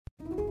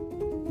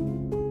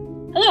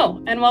Hello,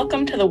 and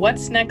welcome to the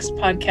What's Next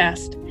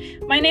podcast.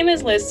 My name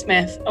is Liz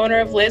Smith, owner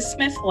of Liz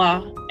Smith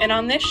Law, and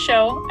on this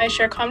show, I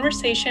share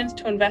conversations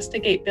to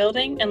investigate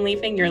building and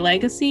leaving your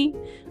legacy,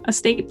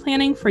 estate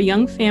planning for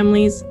young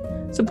families,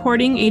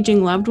 supporting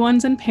aging loved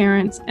ones and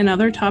parents, and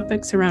other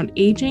topics around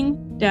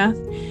aging, death,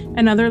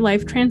 and other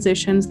life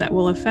transitions that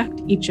will affect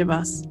each of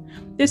us.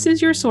 This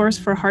is your source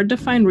for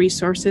hard-to-find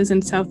resources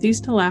in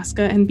Southeast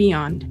Alaska and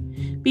beyond.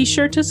 Be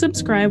sure to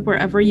subscribe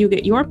wherever you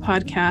get your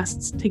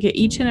podcasts to get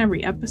each and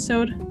every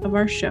episode of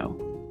our show.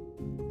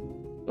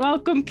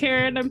 Welcome,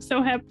 Karen. I'm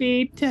so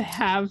happy to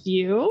have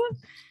you.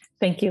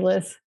 Thank you,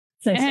 Liz.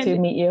 It's nice to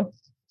meet you.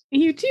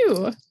 You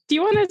too. Do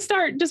you want to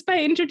start just by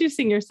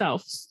introducing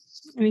yourself?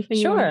 Anything?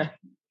 Sure.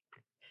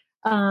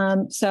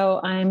 So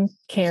I'm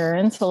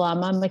Karen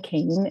Salama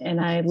McCain, and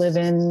I live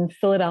in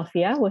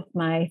Philadelphia with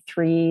my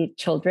 3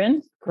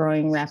 children,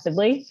 growing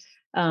rapidly.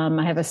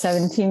 I have a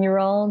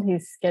 17-year-old.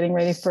 He's getting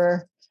ready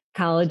for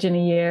college in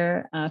a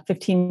year, a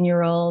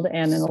 15-year-old,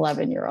 and an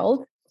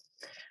 11-year-old.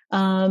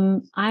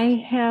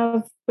 I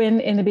have been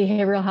in the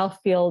behavioral health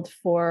field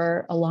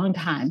for a long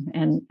time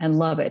and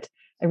love it.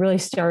 I really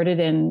started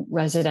in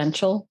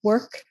residential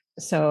work.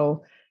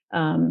 So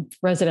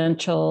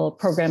residential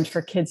programs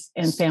for kids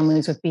and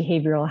families with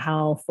behavioral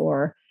health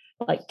or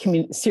like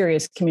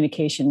serious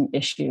communication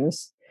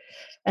issues.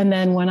 And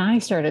then when I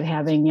started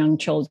having young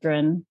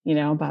children,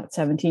 about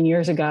 17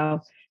 years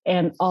ago,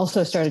 and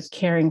also started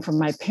caring for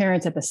my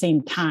parents at the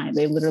same time,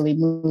 they literally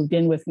moved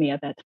in with me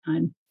at that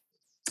time.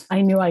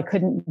 I knew I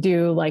couldn't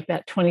do like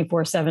that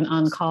 24/7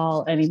 on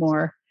call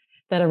anymore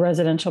that a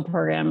residential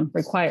program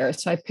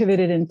requires. So I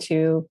pivoted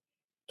into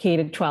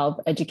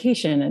K-12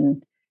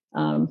 education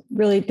and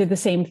really did the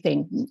same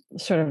thing,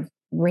 sort of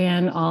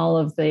ran all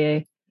of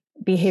the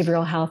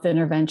behavioral health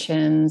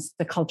interventions,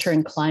 the culture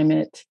and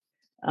climate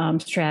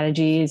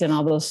strategies, and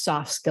all those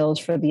soft skills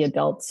for the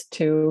adults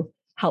to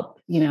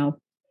help,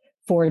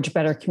 forge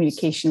better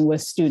communication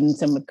with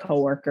students and with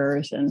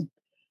coworkers. And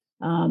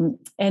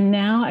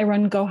now I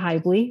run Go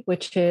Hively,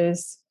 which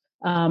is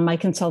my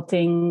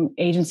consulting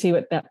agency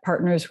that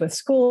partners with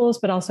schools,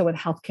 but also with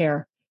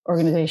healthcare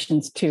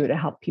organizations too, to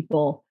help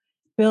people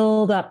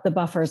build up the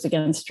buffers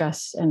against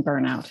stress and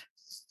burnout.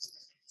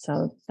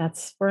 So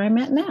that's where I'm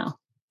at now.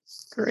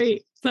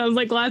 Great. Sounds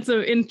like lots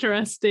of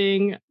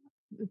interesting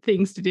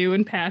things to do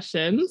and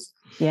passions.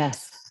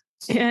 Yes.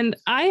 And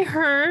I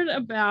heard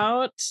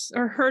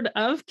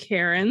of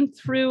Karen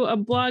through a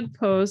blog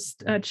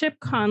post. Chip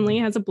Conley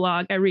has a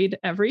blog I read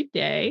every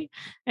day,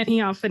 and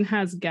he often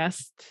has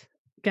guests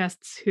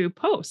who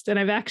post. And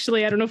I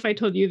don't know if I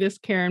told you this,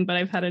 Karen, but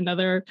I've had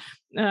another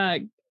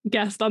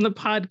guest on the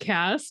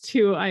podcast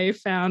who I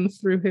found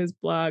through his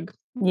blog.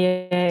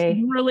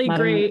 Yay. Really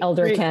Modern great.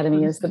 Elder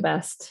Academy is the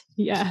best.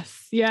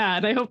 Yes. Yeah.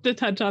 And I hope to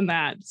touch on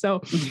that.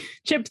 So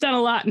Chip's done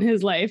a lot in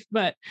his life,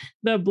 but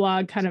the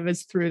blog kind of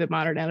is through the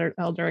Modern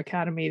Elder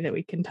Academy that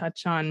we can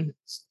touch on.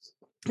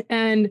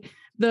 And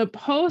the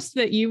post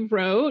that you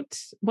wrote,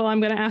 well, I'm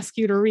going to ask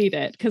you to read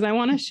it because I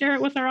want to share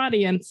it with our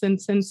audience. And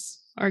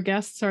since our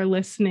guests are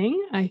listening,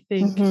 I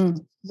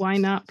think why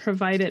not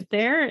provide it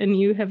there? And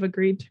you have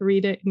agreed to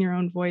read it in your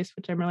own voice,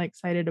 which I'm really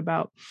excited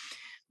about.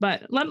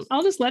 But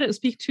I'll just let it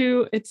speak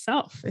to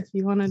itself if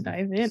you want to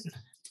dive in.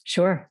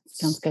 Sure.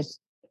 Sounds good.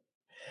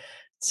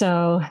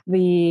 So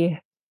the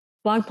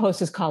blog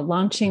post is called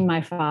Launching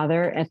My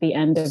Father at the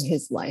End of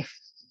His Life.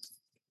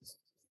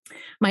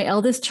 My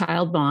eldest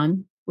child,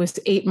 Vaughn, was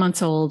 8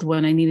 months old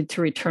when I needed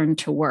to return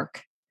to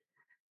work.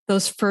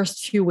 Those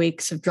first few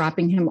weeks of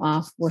dropping him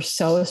off were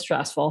so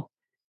stressful.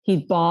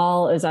 He'd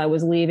bawl as I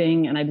was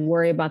leaving, and I'd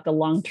worry about the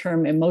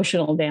long-term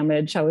emotional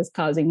damage I was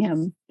causing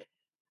him.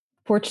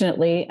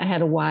 Fortunately, I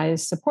had a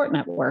wise support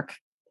network,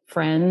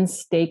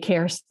 friends,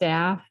 daycare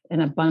staff, an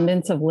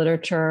abundance of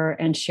literature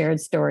and shared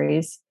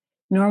stories,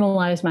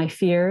 normalized my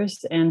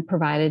fears and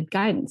provided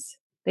guidance.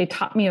 They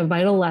taught me a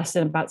vital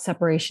lesson about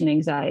separation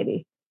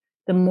anxiety.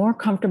 The more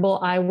comfortable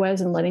I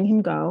was in letting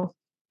him go,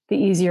 the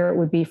easier it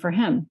would be for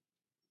him.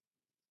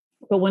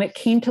 But when it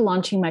came to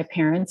launching my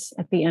parents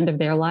at the end of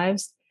their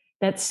lives,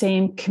 that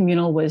same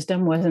communal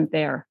wisdom wasn't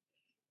there.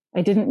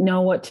 I didn't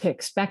know what to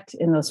expect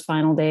in those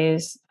final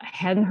days. I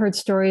hadn't heard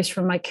stories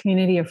from my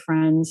community of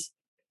friends,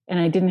 and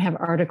I didn't have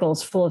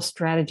articles full of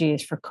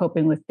strategies for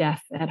coping with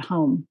death at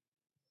home.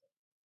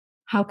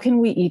 How can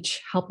we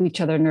each help each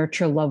other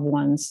nurture loved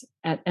ones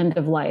at end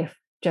of life,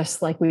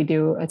 just like we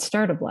do at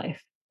start of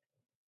life?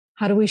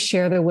 How do we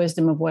share the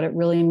wisdom of what it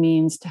really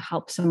means to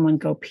help someone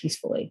go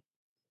peacefully?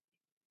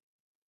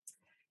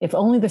 If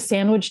only the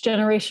sandwich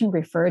generation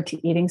referred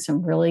to eating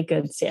some really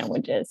good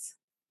sandwiches.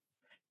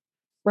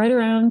 Right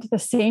around the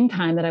same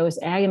time that I was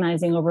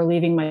agonizing over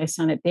leaving my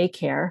son at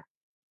daycare,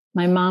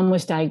 my mom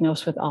was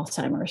diagnosed with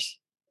Alzheimer's.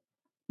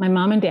 My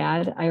mom and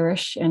dad,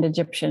 Irish and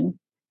Egyptian,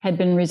 had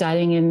been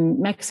residing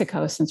in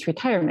Mexico since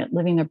retirement,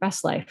 living their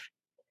best life.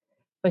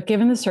 But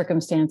given the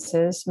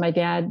circumstances, my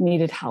dad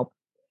needed help.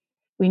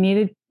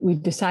 We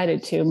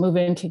decided to move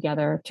in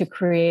together to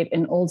create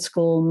an old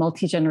school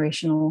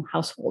multi-generational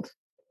household.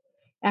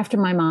 After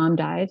my mom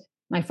died,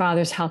 My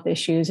father's health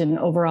issues and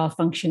overall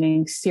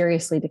functioning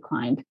seriously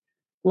declined.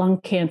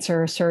 Lung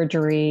cancer,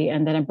 surgery,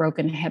 and then a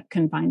broken hip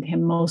confined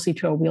him mostly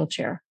to a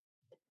wheelchair.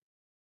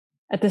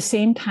 At the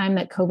same time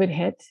that COVID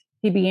hit,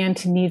 he began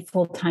to need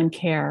full-time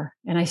care,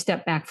 and I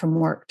stepped back from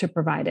work to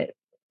provide it.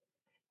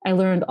 I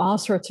learned all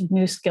sorts of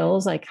new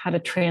skills, like how to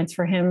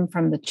transfer him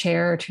from the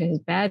chair to his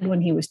bed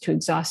when he was too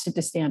exhausted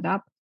to stand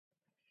up.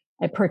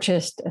 I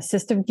purchased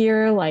assistive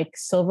gear like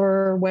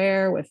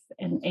silverware with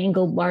an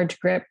angled large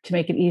grip to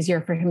make it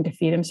easier for him to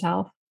feed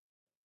himself.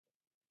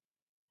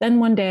 Then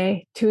one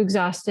day, too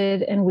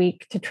exhausted and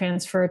weak to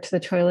transfer to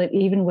the toilet,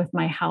 even with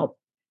my help,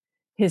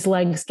 his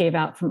legs gave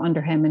out from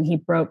under him and he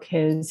broke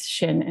his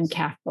shin and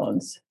calf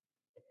bones.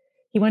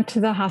 He went to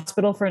the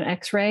hospital for an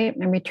x-ray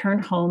and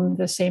returned home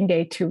the same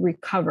day to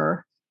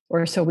recover,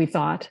 or so we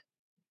thought.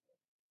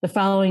 The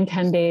following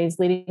 10 days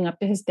leading up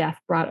to his death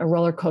brought a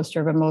roller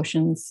coaster of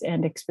emotions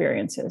and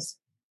experiences.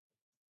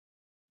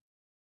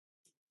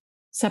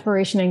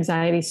 Separation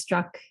anxiety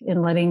struck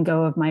in letting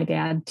go of my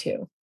dad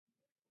too.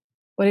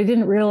 What I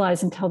didn't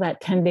realize until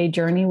that 10-day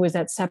journey was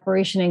that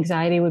separation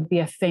anxiety would be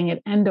a thing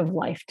at end of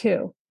life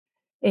too.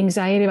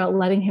 Anxiety about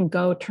letting him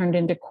go turned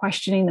into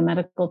questioning the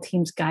medical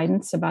team's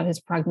guidance about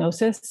his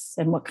prognosis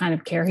and what kind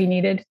of care he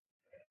needed.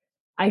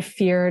 I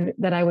feared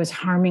that I was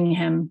harming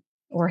him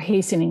or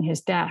hastening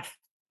his death.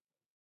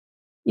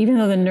 Even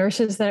though the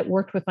nurses that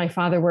worked with my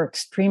father were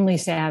extremely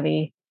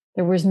savvy,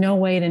 there was no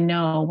way to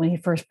know when he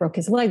first broke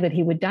his leg that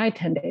he would die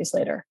 10 days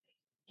later.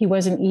 He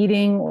wasn't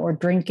eating or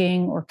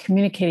drinking or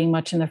communicating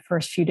much in the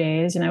first few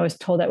days, and I was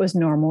told that was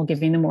normal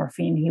given the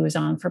morphine he was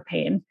on for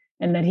pain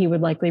and that he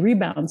would likely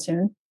rebound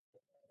soon.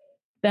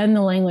 Then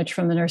the language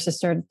from the nurses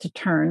started to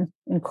turn,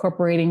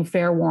 incorporating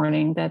fair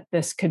warning that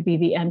this could be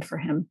the end for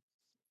him.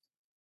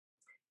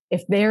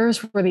 If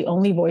theirs were the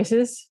only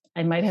voices,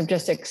 I might have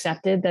just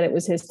accepted that it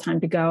was his time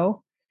to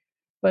go.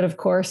 But of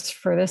course,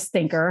 for this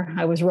thinker,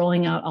 I was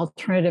rolling out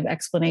alternative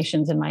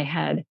explanations in my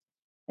head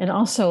and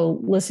also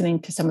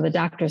listening to some of the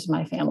doctors in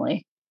my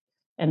family.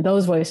 And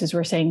those voices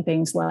were saying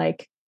things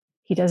like,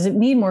 he doesn't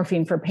need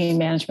morphine for pain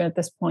management at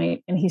this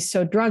point, and he's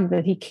so drugged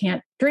that he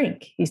can't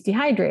drink. He's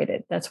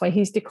dehydrated. That's why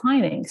he's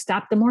declining.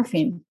 Stop the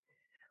morphine.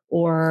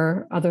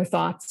 Or other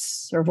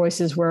thoughts or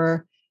voices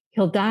were,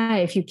 he'll die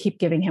if you keep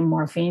giving him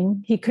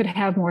morphine. He could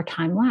have more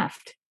time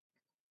left.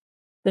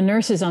 The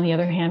nurses, on the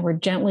other hand, were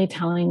gently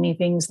telling me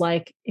things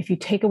like, if you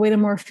take away the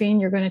morphine,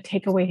 you're going to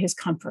take away his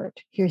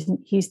comfort.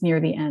 He's near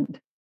the end.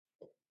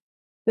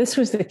 This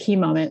was the key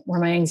moment where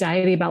my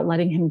anxiety about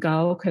letting him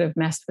go could have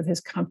messed with his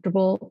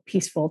comfortable,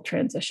 peaceful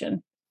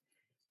transition.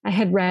 I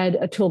had read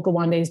Atul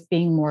Gawande's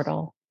Being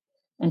Mortal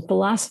and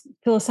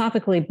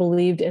philosophically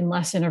believed in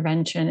less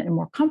intervention and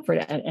more comfort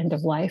at end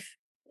of life.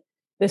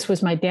 This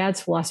was my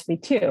dad's philosophy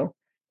too,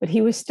 but he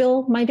was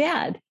still my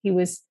dad. He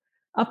was,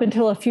 up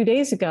until a few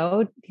days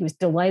ago, he was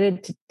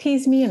delighted to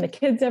tease me and the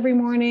kids every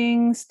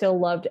morning, still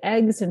loved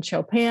eggs and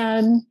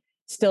Chopin,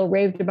 still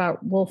raved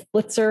about Wolf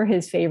Blitzer,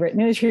 his favorite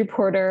news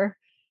reporter.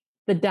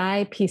 The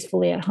die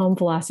peacefully at home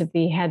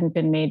philosophy hadn't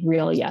been made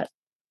real yet.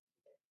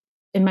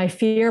 In my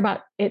fear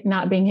about it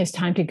not being his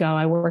time to go,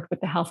 I worked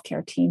with the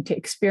healthcare team to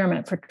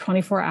experiment for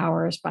 24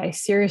 hours by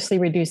seriously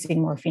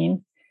reducing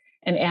morphine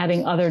and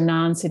adding other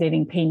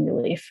non-sedating pain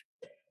relief.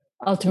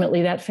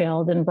 Ultimately, that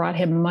failed and brought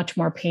him much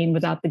more pain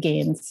without the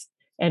gains,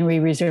 and we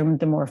resumed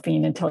the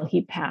morphine until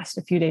he passed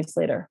a few days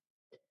later.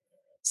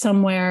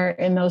 Somewhere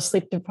in those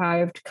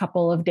sleep-deprived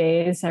couple of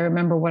days, I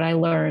remember what I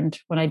learned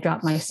when I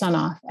dropped my son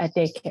off at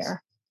daycare.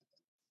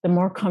 The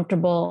more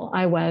comfortable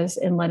I was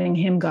in letting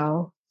him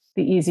go,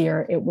 the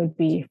easier it would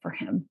be for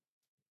him.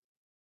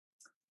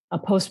 A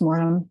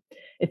postmortem.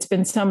 It's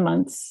been some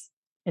months,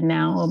 and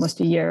now almost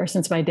a year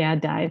since my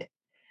dad died.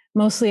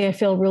 Mostly, I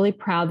feel really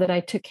proud that I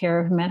took care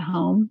of him at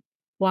home,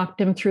 walked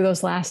him through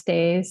those last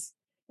days,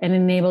 and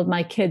enabled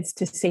my kids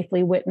to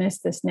safely witness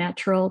this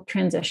natural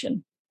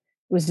transition.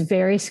 It was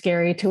very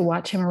scary to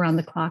watch him around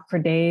the clock for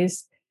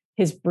days,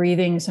 his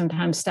breathing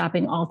sometimes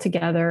stopping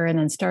altogether and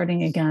then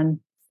starting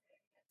again.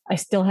 I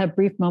still have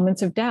brief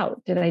moments of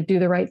doubt. Did I do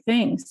the right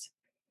things?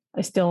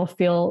 I still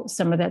feel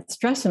some of that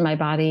stress in my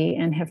body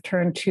and have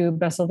turned to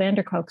Bessel van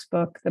der Kolk's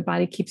book, The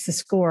Body Keeps the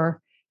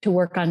Score, to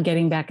work on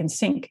getting back in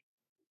sync.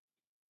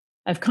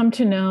 I've come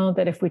to know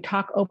that if we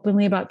talk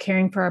openly about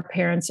caring for our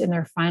parents in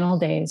their final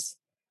days,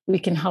 we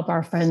can help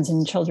our friends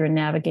and children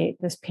navigate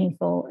this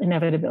painful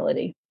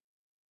inevitability.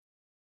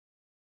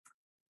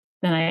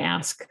 Then I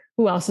ask,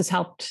 who else has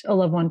helped a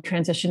loved one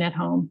transition at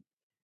home?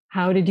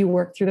 How did you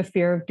work through the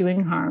fear of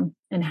doing harm?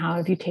 And how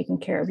have you taken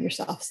care of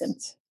yourself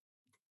since?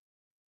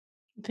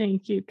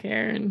 Thank you,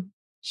 Karen.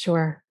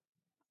 Sure.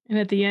 And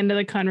at the end of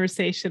the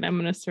conversation, I'm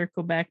going to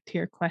circle back to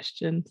your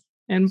questions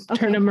and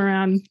turn them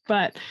around.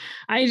 But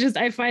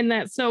I find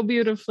that so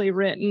beautifully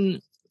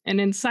written and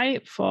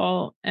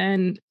insightful.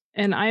 And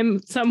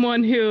I'm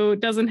someone who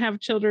doesn't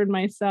have children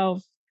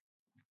myself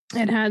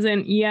and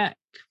hasn't yet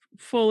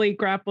fully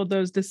grappled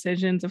those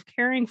decisions of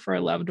caring for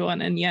a loved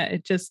one. And yet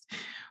it just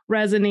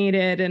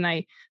resonated. And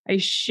I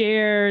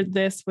shared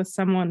this with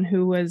someone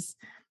who was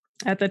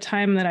at the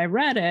time that I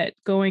read it,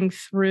 going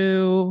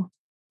through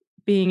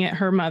being at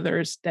her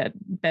mother's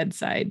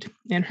bedside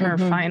in her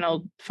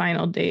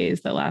final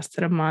days that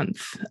lasted a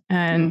month,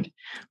 and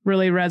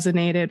really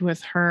resonated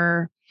with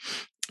her.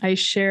 I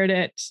shared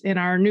it in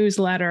our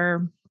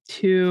newsletter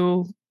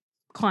to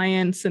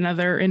clients and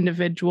other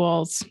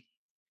individuals,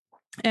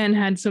 and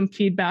had some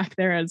feedback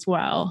there as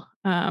well,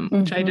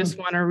 which I just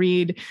want to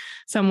read.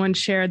 Someone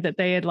shared that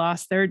they had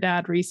lost their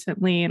dad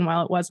recently, and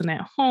while it wasn't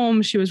at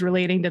home, she was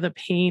relating to the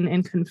pain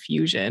and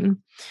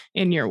confusion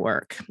in your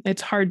work.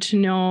 It's hard to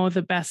know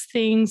the best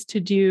things to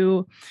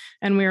do,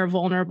 and we are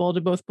vulnerable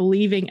to both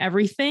believing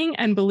everything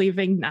and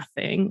believing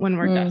nothing when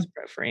we're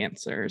desperate for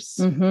answers.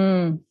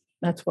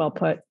 That's well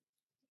put.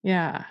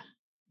 Yeah.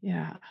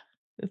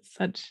 It's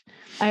such.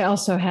 I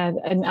also had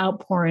an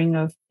outpouring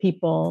of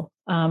people,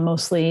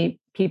 mostly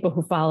people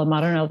who follow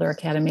Modern Elder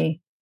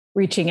Academy,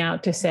 reaching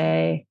out to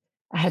say,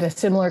 I had a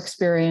similar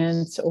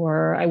experience,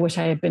 or I wish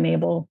I had been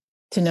able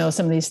to know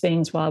some of these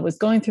things while I was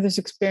going through this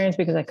experience,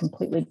 because I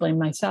completely blamed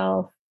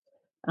myself.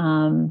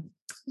 I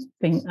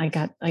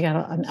got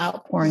an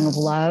outpouring of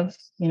love,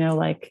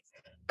 like,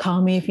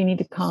 call me if you need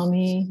to call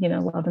me,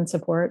 love and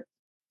support.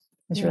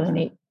 It's really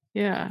neat.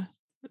 Yeah,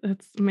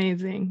 that's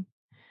amazing.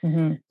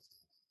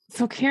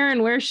 So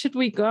Karen, where should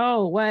we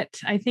go?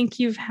 I think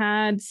you've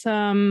had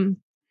some,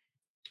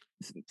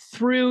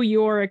 through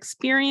your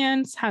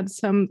experience, had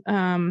some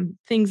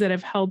things that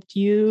have helped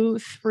you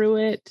through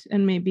it,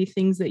 and maybe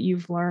things that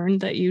you've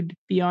learned that you'd,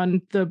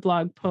 beyond the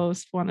blog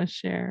post, want to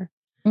share.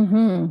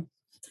 I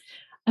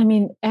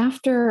mean,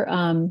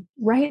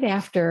 right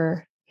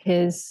after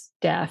his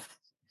death,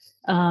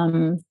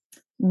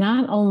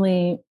 not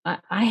only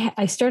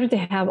I started to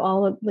have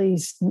all of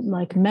these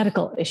like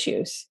medical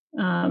issues.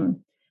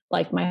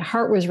 Like my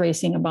heart was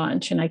racing a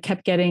bunch, and I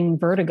kept getting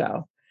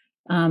vertigo.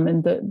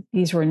 And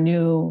these were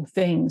new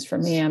things for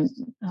me.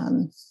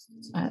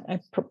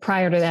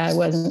 Prior to that, I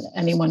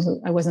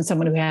wasn't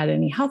someone who had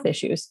any health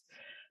issues.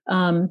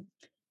 And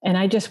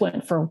I just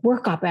went for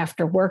workup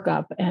after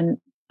workup. And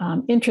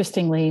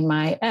interestingly,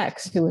 my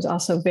ex, who was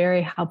also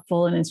very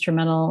helpful and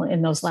instrumental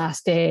in those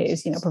last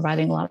days,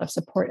 providing a lot of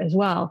support as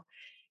well,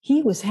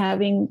 he was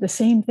having the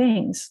same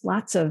things,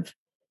 lots of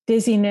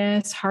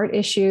dizziness, heart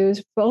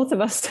issues, both of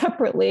us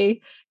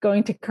separately,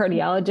 going to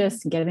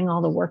cardiologists and getting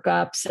all the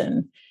workups,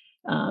 and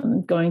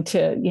going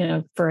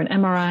to, for an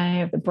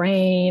MRI of the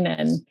brain,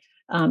 and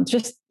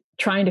just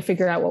trying to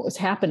figure out what was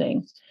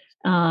happening.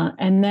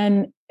 And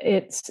then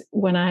it's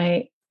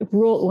when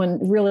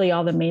really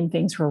all the main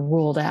things were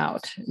ruled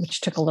out,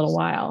 which took a little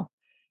while,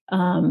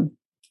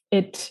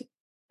 it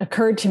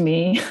occurred to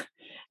me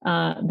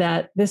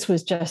that this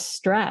was just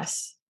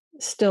stress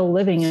still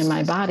living in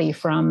my body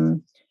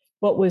from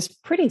what was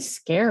pretty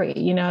scary.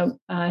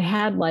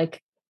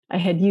 I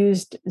had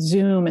used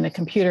Zoom and a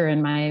computer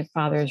in my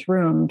father's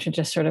room to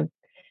just sort of,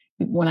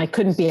 when I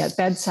couldn't be at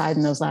bedside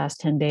in those last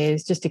 10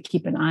 days, just to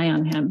keep an eye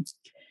on him.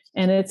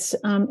 And it's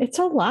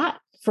a lot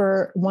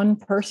for one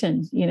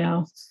person,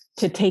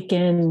 to take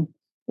in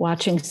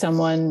watching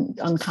someone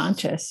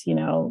unconscious,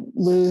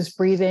 lose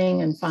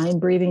breathing and find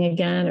breathing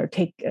again, or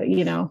take,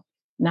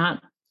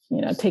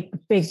 take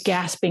big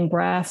gasping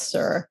breaths,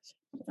 or,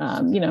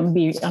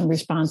 be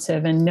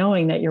unresponsive, and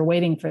knowing that you're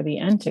waiting for the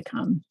end to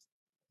come.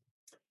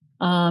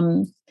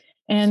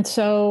 And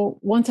so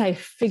once I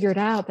figured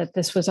out that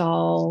this was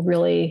all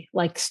really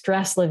like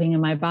stress living in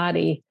my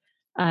body,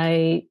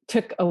 I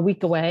took a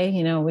week away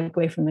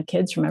from the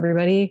kids, from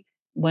everybody,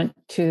 went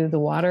to the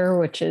water,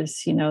 which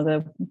is,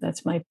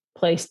 that's my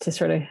place to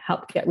sort of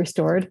help get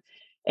restored.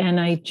 And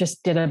I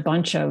just did a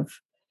bunch of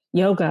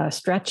yoga,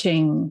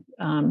 stretching,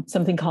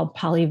 something called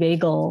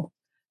polyvagal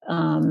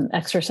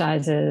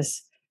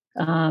exercises.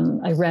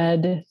 I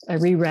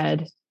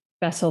reread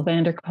Bessel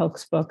van der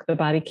Kolk's book, The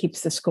Body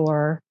Keeps the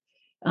Score,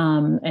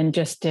 and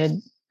just did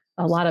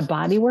a lot of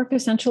body work,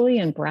 essentially,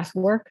 and breath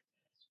work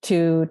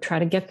to try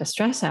to get the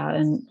stress out.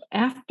 And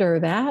after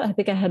that, I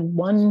think I had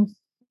one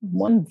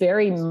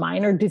very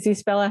minor dizzy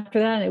spell after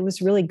that, and it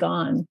was really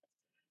gone.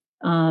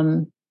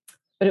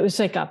 But it was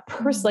like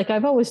like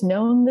I've always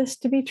known this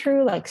to be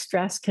true, like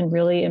stress can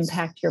really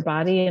impact your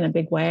body in a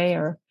big way,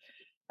 or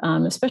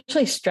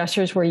especially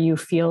stressors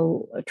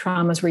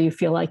traumas where you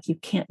feel like you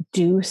can't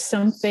do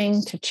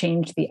something to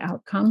change the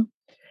outcome.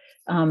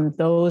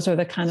 Those are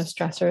the kind of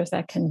stressors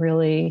that can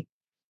really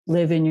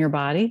live in your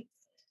body.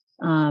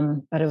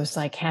 But it was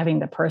like having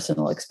the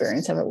personal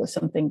experience of it was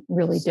something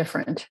really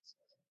different.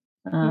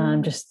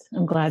 I'm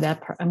glad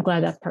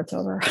that part's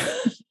over.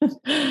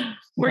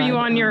 Were you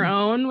on your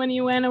own when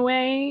you went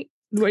away?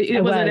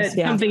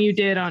 Something you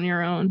did on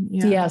your own?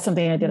 Yeah,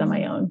 something I did on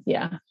my own.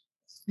 Yeah.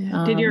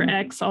 Did your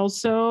ex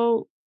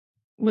also,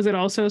 was it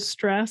also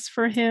stress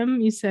for him?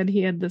 You said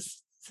he had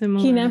this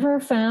similar. He never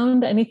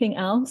found anything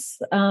else.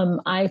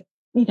 I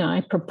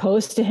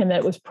proposed to him that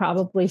it was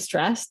probably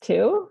stress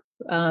too,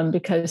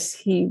 because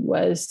he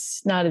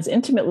was not as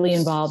intimately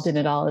involved in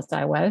it all as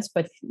I was,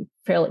 but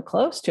fairly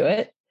close to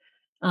it.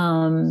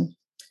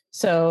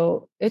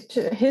 So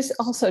his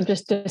also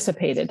just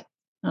dissipated.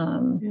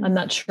 I'm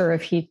not sure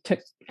if he took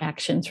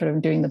action sort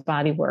of doing the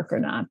body work or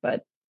not,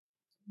 but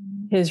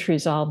his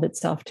resolved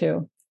itself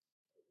too.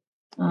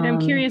 And I'm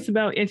curious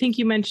about, I think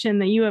you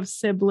mentioned that you have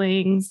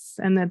siblings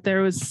and that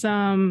there was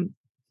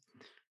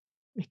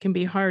it can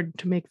be hard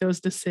to make those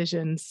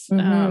decisions.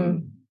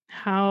 Mm-hmm.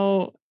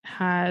 How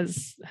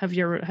have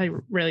your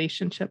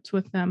relationships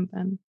with them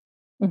been?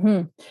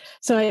 Mm-hmm.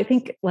 So I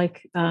think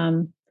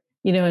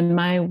in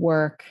my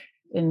work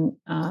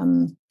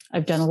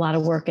I've done a lot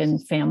of work in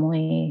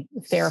family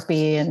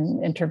therapy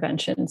and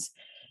interventions.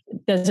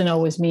 It doesn't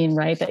always mean,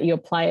 right, that you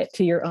apply it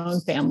to your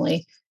own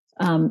family.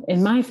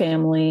 In my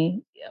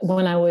family,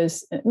 when I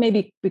was,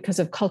 maybe because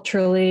of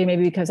culturally,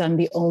 maybe because I'm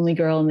the only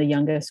girl and the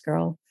youngest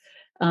girl,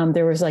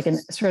 there was like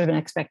sort of an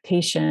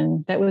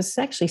expectation that was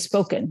actually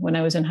spoken when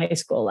I was in high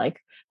school, like,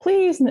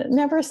 please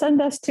never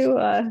send us to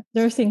a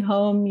nursing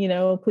home,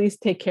 please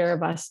take care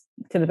of us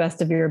to the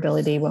best of your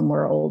ability when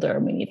we're older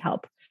and we need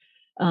help.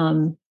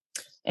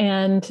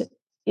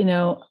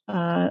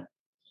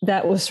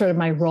 That was sort of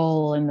my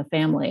role in the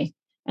family.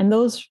 And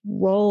those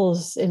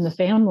roles in the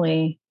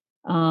family,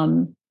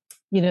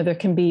 there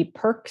can be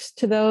perks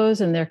to those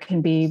and there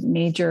can be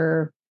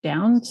major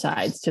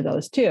downsides to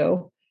those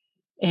too.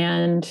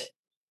 And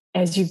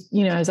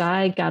as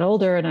I got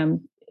older and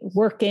I'm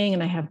working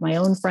and I have my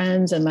own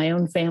friends and my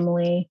own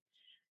family,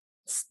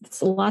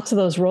 lots of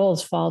those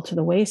roles fall to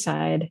the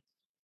wayside.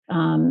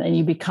 And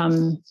you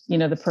become,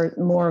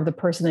 more of the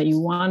person that you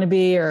want to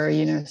be,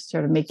 or,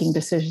 sort of making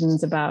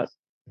decisions about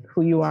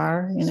who you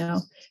are,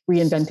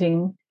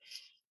 reinventing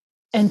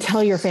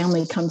until your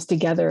family comes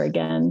together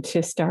again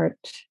to start,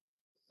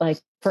 like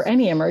for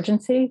any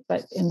emergency,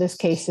 but in this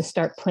case, to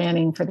start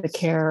planning for the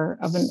care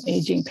of an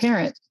aging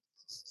parent.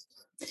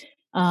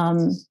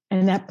 And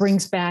that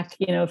brings back,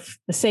 the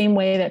same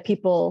way that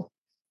people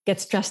get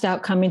stressed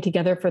out coming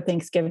together for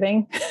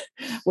Thanksgiving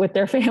with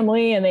their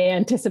family and they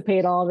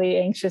anticipate all the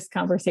anxious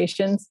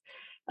conversations.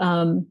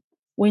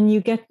 When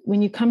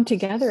you come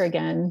together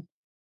again,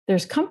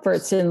 there's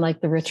comforts in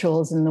like the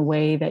rituals and the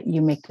way that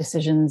you make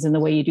decisions and the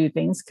way you do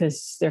things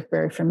because they're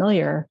very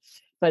familiar,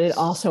 but it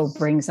also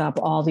brings up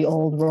all the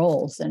old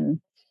roles.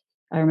 And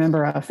I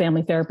remember a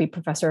family therapy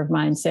professor of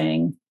mine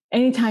saying,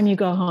 anytime you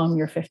go home,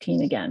 you're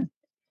 15 again.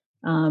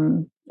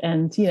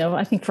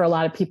 I think for a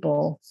lot of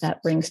people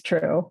that rings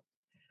true.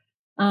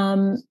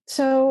 I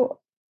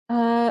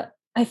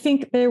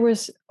think there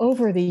was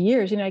over the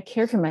years, I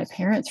cared for my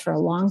parents for a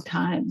long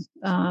time.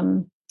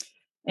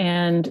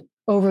 And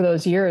over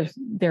those years,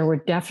 there were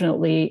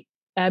definitely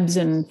ebbs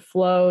and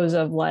flows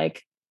of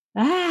like,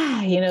 the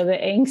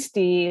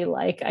angsty,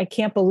 like, I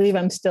can't believe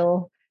I'm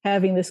still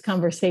having this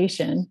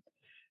conversation.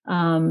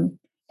 And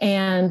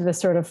the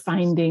sort of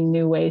finding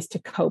new ways to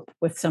cope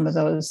with some of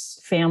those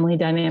family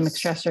dynamic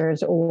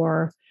stressors,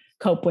 or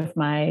cope with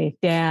my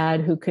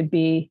dad, who could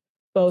be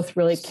both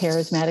really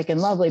charismatic and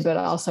lovely, but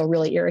also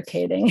really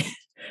irritating.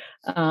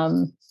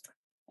 I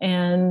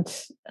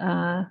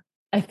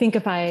think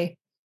if I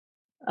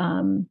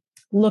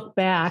look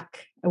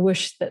back, I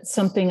wish that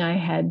something I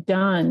had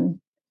done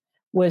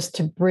was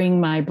to bring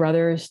my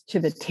brothers to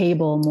the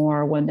table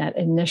more when that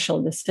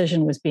initial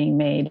decision was being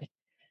made.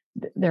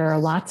 There are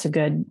lots of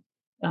good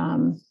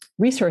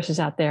resources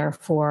out there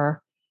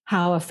for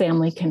how a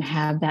family can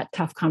have that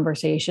tough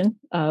conversation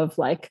of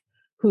like,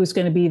 who's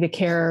going to be the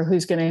carer,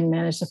 who's going to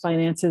manage the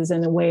finances,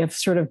 and a way of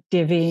sort of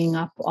divvying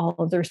up all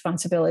of the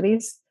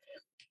responsibilities.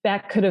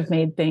 That could have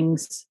made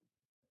things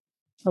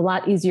a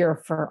lot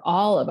easier for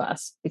all of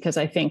us, because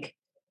I think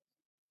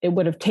it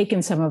would have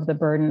taken some of the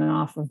burden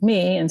off of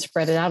me and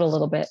spread it out a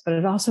little bit, but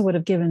it also would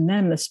have given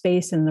them the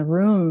space in the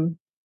room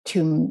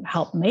to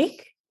help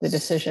make the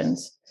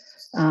decisions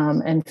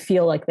and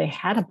feel like they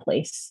had a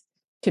place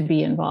to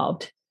be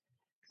involved.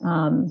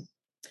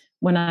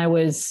 When I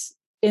was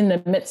in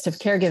the midst of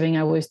caregiving,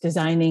 I was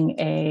designing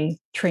a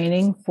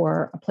training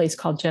for a place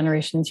called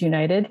Generations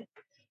United.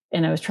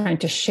 And I was trying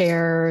to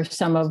share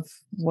some of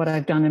what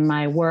I've done in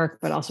my work,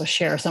 but also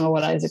share some of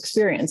what I was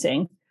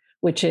experiencing,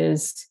 which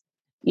is,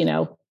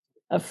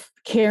 of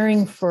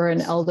caring for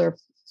an elder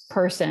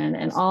person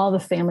and all the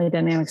family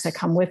dynamics that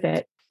come with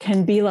it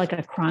can be like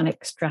a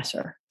chronic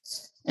stressor.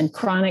 And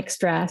chronic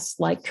stress,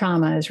 like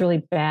trauma, is really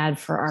bad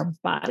for our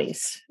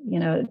bodies.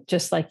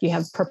 Just like you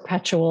have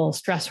perpetual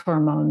stress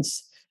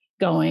hormones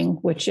going,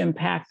 which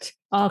impact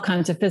all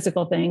kinds of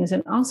physical things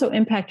and also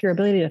impact your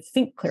ability to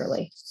think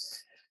clearly.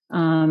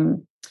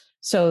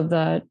 So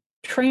the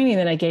training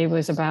that I gave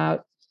was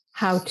about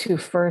how to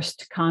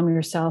first calm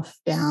yourself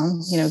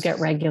down, get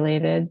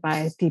regulated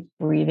by deep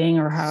breathing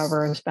or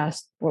however is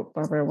best,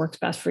 whatever works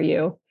best for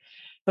you.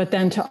 But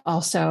then to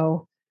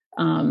also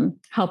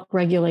help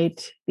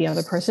regulate the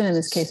other person, in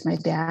this case, my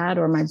dad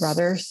or my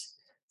brothers,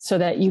 so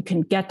that you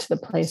can get to the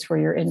place where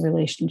you're in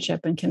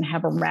relationship and can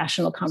have a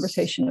rational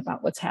conversation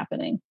about what's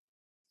happening.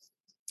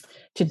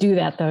 To do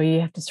that, though, you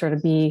have to sort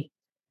of be,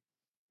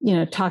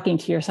 talking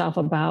to yourself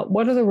about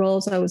what are the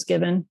roles I was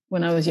given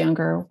when I was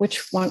younger,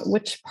 which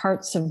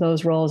parts of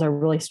those roles are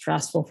really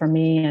stressful for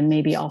me and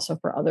maybe also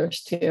for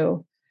others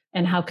too,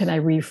 and how can I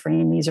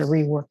reframe these or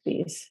rework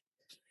these?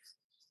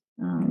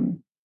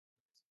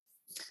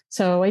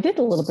 So I did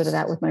a little bit of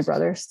that with my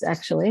brothers,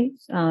 actually.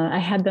 I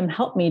had them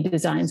help me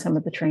design some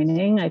of the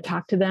training. I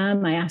talked to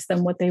them. I asked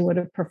them what they would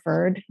have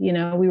preferred. We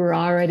were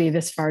already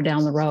this far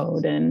down the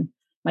road, and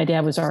my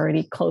dad was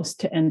already close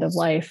to end of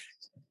life.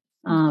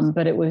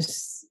 But it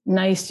was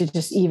nice to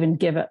just even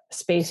give a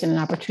space and an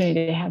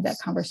opportunity to have that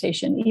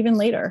conversation even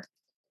later.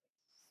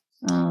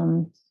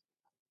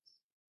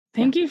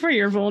 Thank you for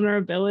your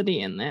vulnerability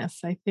in this.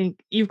 I think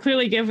you've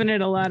clearly given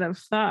it a lot of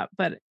thought,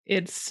 but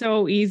it's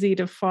so easy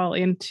to fall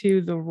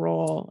into the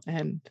role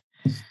and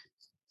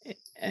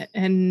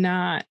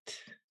not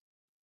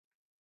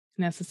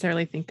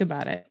necessarily think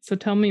about it. So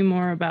tell me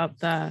more about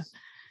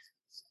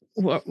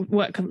what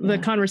the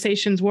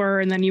conversations were,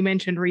 and then you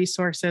mentioned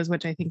resources,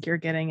 which I think you're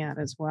getting at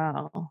as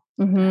well.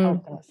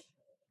 Mm-hmm.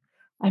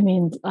 I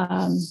mean,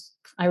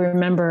 I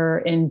remember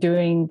in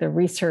doing the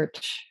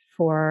research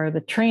for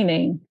the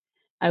training,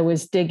 I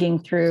was digging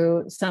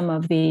through some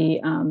of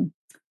the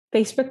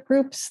Facebook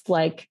groups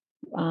like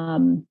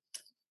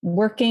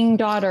Working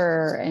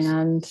Daughter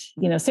and,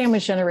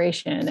 Sandwich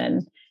Generation,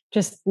 and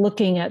just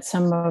looking at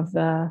some of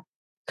the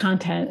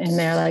content in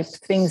there, like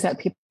things that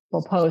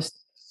people post.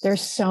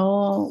 There's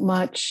so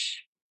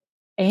much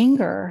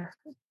anger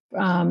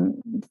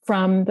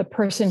from the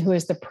person who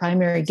is the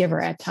primary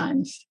giver at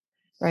times,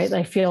 right?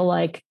 I feel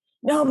like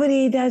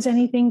nobody does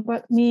anything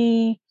but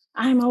me.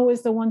 I'm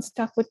always the one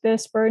stuck with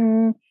this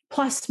burden.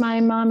 Plus,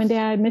 my mom and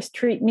dad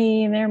mistreat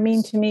me and they're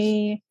mean to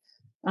me.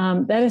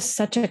 That is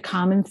such a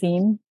common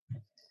theme.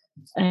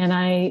 And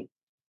I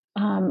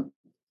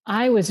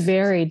was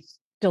very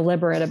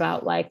deliberate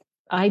about, like,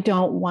 I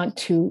don't want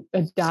to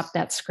adopt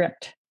that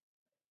script.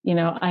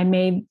 I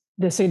made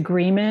this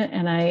agreement,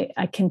 and I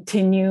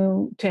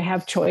continue to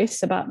have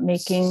choice about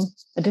making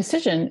a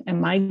decision.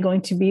 Am I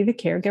going to be the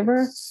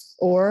caregiver,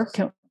 or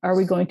are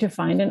we going to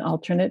find an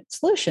alternate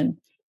solution?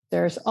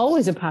 There's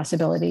always a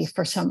possibility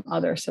for some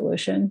other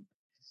solution.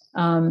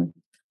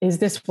 Is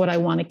this what I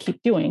want to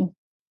keep doing?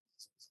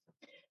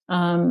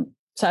 So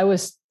I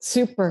was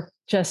super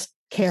just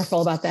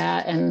careful about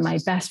that. And my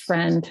best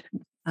friend,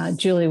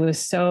 Julie, was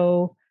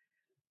so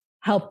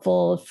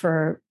helpful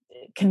for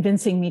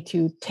convincing me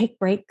to take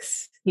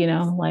breaks,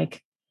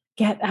 like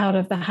get out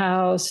of the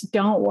house.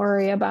 Don't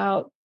worry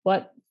about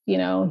what,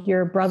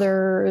 your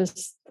brother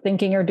is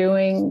thinking or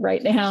doing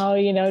right now,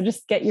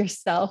 just get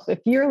yourself.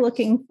 If you're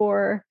looking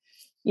for,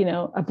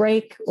 a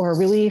break or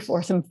relief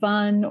or some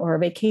fun or a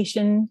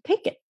vacation,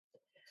 take it.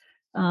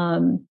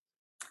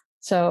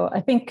 So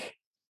I think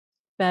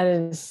that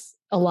is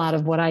a lot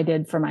of what I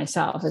did for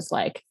myself, is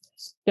like,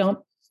 don't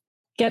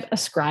get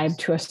ascribed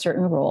to a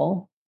certain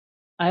role.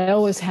 I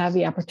always have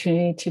the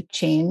opportunity to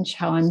change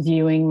how I'm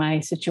viewing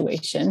my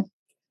situation.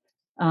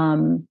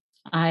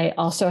 I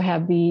also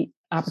have the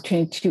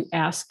opportunity to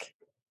ask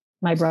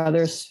my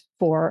brothers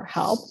for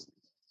help.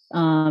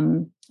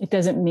 It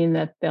doesn't mean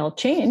that they'll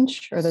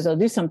change or that they'll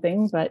do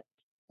something, but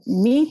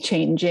me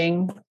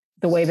changing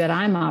the way that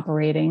I'm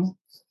operating,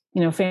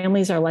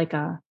 families are like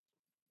a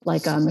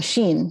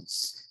machine,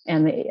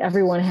 and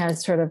everyone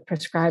has sort of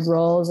prescribed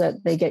roles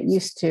that they get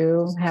used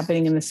to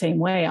happening in the same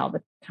way all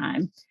the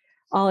time.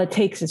 All it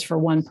takes is for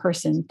one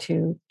person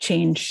to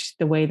change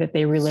the way that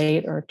they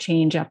relate or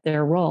change up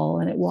their role,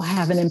 and it will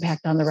have an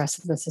impact on the rest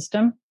of the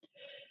system.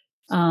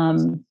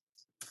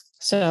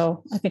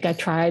 So I think I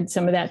tried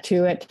some of that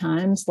too at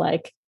times,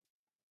 like,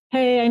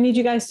 hey, I need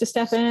you guys to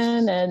step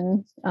in,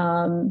 and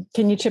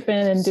can you chip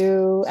in and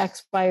do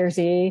X, Y, or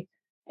Z?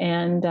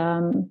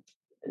 And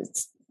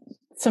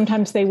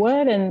sometimes they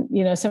would,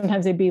 and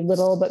sometimes they'd be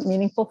little but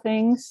meaningful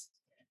things.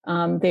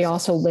 They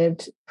also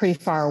lived pretty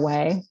far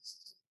away.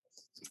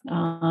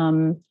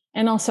 And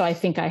also, I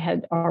think I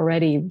had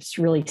already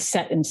really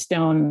set in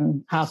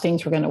stone how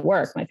things were going to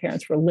work. My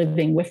parents were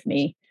living with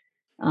me.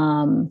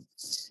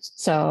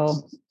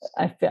 So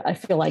I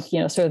feel like,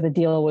 sort of the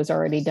deal was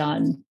already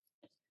done.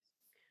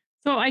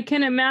 So I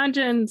can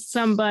imagine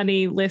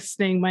somebody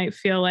listening might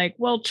feel like,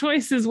 well,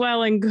 choice is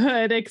well and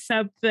good,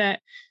 except that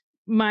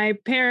my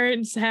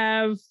parents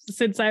have,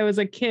 since I was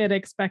a kid,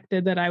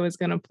 expected that I was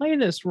going to play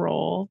this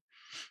role.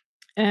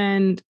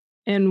 And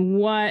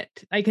what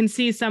I can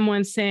see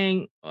someone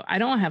saying, I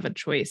don't have a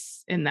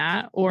choice in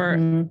that, or,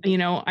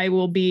 I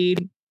will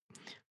be,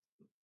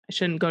 I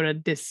shouldn't go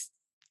to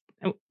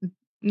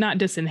not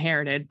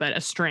disinherited, but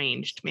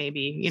estranged,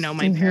 maybe,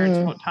 my parents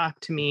won't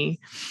talk to me.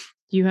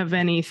 Do you have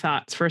any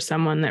thoughts for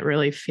someone that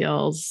really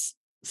feels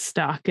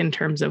stuck in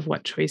terms of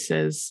what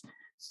choices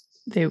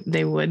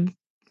they would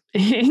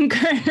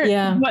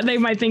incur, what they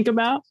might think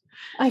about?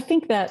 I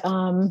think that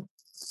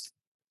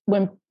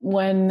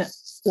when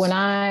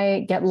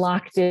I get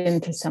locked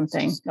into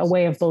something, a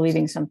way of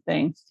believing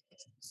something,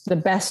 the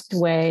best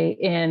way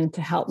in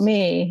to help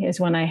me is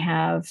when I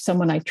have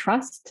someone I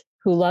trust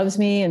who loves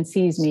me and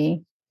sees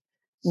me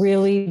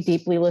really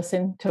deeply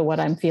listen to what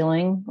I'm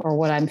feeling or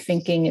what I'm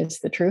thinking is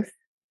the truth.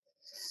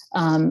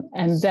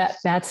 And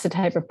that's the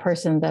type of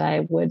person that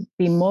I would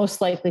be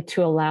most likely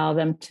to allow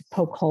them to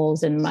poke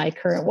holes in my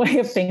current way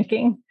of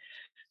thinking.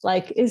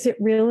 Like, is it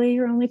really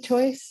your only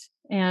choice?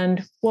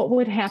 And what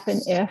would happen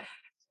if,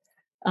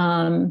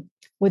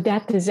 would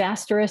that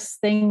disastrous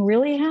thing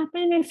really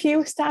happen if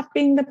you stopped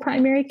being the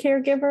primary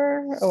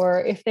caregiver,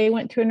 or if they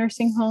went to a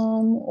nursing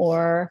home,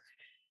 or,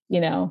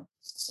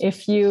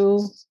 if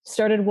you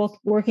started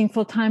working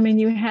full time and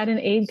you had an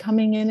aide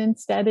coming in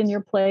instead in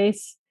your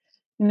place?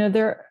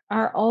 There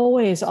are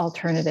always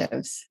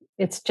alternatives.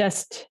 It's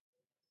just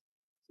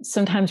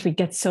sometimes we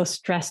get so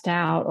stressed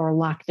out or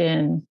locked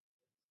in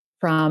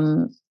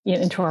from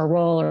into our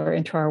role or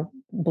into our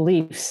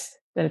beliefs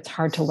that it's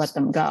hard to let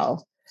them go.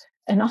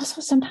 And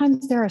also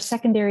sometimes there are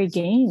secondary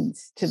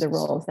gains to the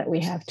roles that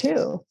we have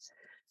too.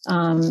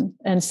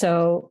 And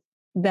so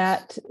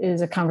that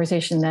is a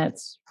conversation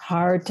that's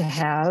hard to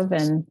have.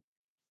 And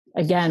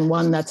again,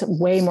 one that's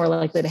way more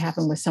likely to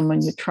happen with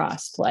someone you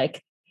trust.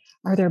 Like,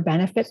 are there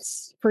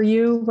benefits for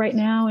you right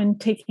now in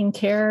taking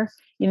care?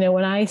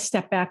 When I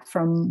step back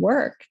from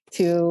work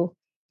to,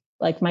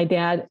 like, my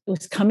dad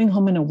was coming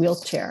home in a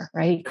wheelchair,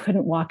 right? He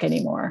couldn't walk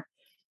anymore.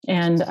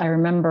 And I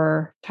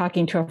remember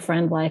talking to a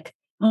friend like,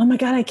 oh my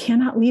God, I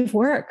cannot leave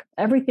work.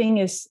 Everything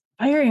is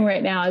firing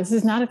right now. This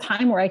is not a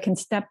time where I can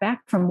step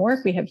back from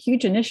work. We have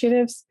huge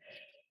initiatives.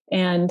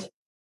 And,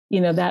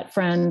 that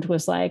friend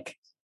was like,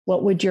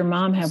 what would your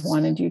mom have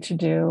wanted you to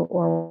do?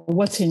 Or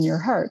what's in your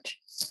heart?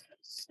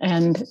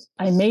 And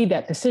I made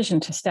that decision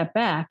to step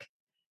back.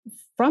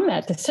 From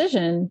that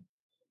decision,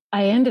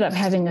 I ended up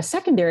having a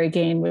secondary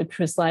gain, which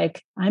was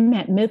like, I'm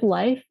at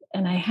midlife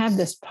and I have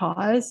this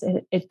pause.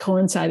 It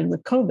coincided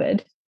with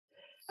COVID.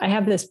 I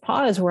have this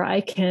pause where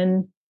I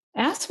can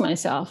ask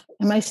myself,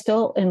 am I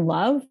still in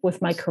love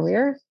with my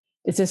career?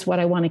 Is this what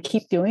I want to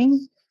keep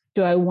doing?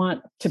 Do I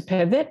want to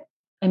pivot?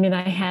 I mean,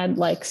 I had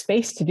like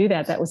space to do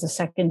that. That was a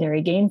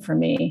secondary gain for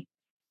me.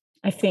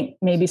 I think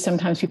maybe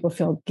sometimes people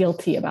feel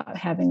guilty about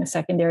having a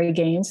secondary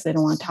gain, so they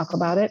don't want to talk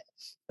about it,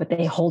 but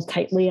they hold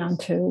tightly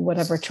onto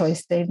whatever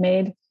choice they've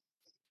made.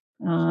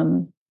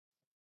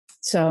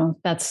 So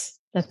that's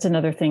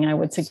another thing I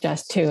would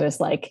suggest too, is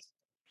like,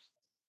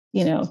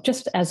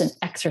 just as an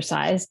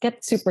exercise,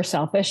 get super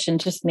selfish and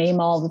just name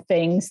all the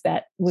things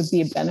that would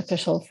be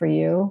beneficial for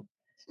you.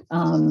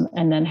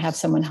 And then have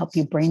someone help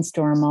you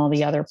brainstorm all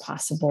the other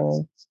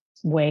possible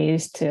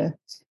ways to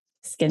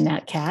skin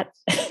that cat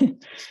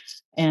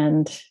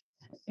and,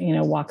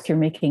 walk through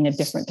making a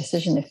different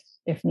decision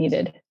if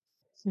needed.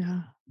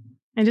 Yeah.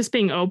 And just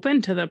being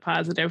open to the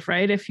positive,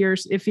 right? If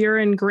you're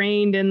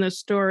ingrained in the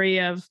story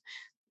of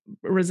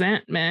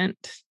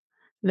resentment,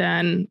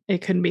 then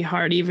it can be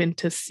hard even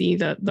to see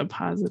the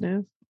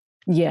positive.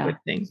 Yeah. I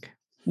would think.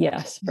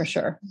 Yes, for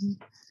sure.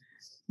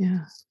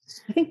 Yeah.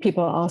 I think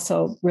people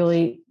also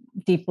really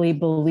deeply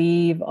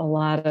believe a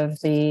lot of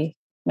the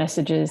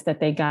messages that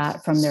they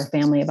got from their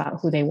family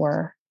about who they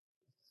were.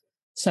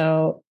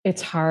 So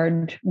it's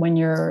hard when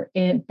you're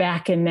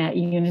back in that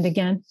unit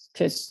again,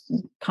 to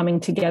coming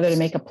together to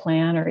make a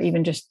plan, or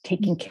even just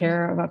taking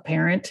care of a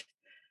parent.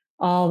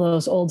 All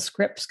those old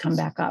scripts come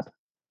back up.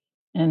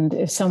 And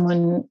if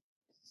someone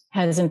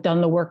hasn't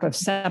done the work of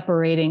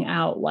separating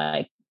out,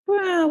 like,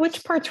 well,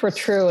 which parts were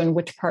true and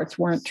which parts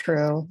weren't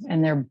true,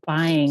 and they're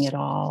buying it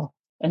all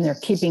and they're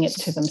keeping it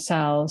to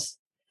themselves,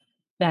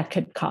 that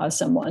could cause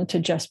someone to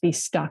just be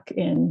stuck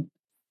in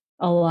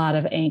a lot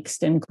of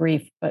angst and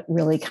grief, but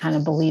really kind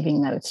of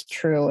believing that it's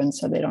true. And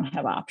so they don't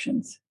have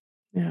options.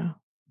 Yeah.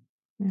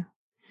 Yeah.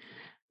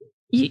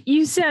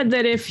 You said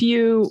that if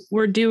you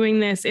were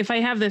doing this, if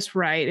I have this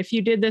right, if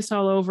you did this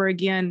all over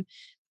again,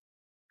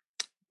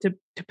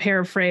 to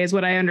paraphrase,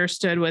 what I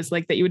understood was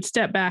like that you would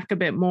step back a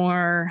bit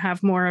more,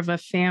 have more of a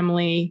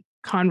family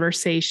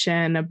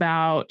conversation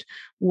about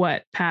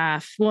what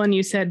path. Well, and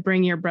you said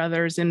bring your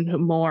brothers into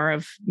more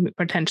of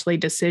potentially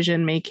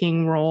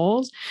decision-making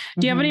roles.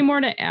 Do you have any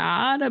more to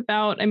add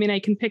about, I mean, I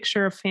can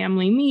picture a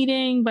family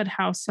meeting, but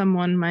how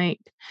someone might,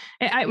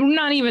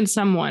 not even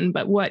someone,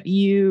 but what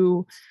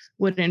you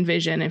would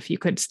envision if you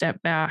could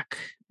step back.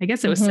 I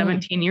guess it was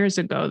 17 years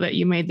ago that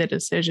you made the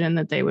decision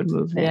that they would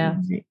move in. Yeah.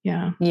 Right?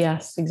 Yeah.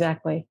 Yes,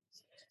 exactly.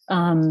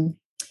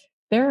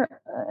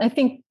 I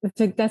think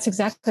that's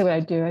exactly what I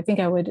do. I think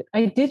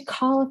I did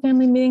call a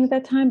family meeting at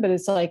that time, but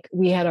it's like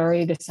we had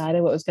already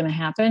decided what was going to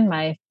happen,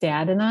 my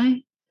dad and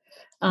I.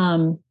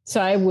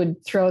 So I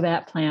would throw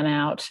that plan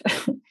out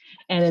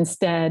and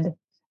instead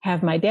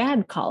have my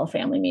dad call a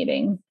family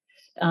meeting,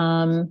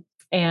 and,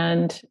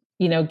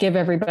 give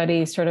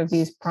everybody sort of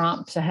these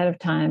prompts ahead of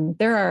time.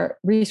 There are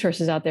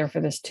resources out there for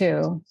this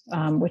too,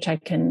 which I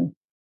can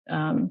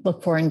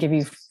look for and give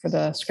you for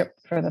the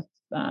script, for the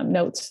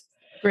notes.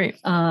 Great.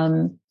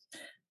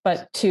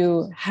 But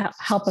to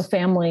help a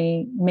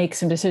family make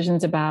some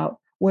decisions about,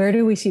 where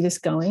do we see this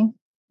going?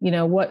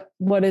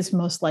 What is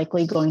most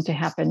likely going to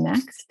happen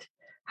next?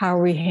 How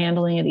are we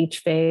handling it each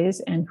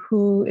phase, and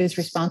who is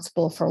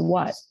responsible for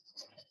what?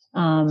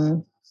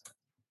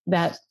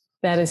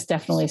 That is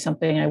definitely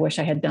something I wish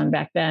I had done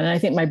back then. And I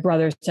think my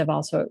brothers have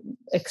also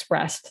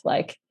expressed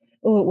like,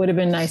 oh, it would have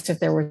been nice if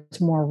there was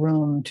more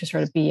room to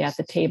sort of be at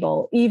the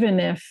table, even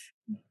if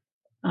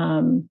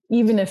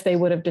they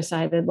would have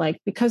decided, like,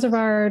 because of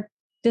our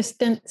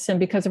distance and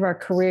because of our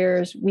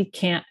careers, we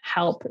can't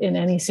help in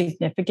any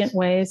significant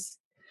ways.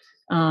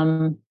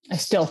 I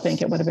still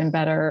think it would have been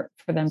better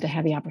for them to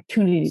have the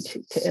opportunity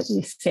to at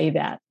least say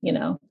that,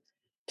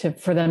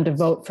 for them to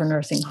vote for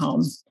nursing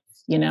home,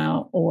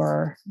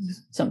 or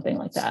something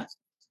like that.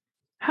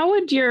 How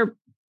would your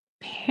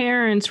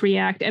parents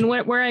react? And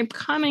where I'm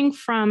coming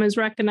from is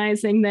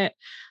recognizing that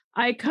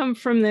I come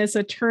from this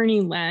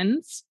attorney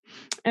lens.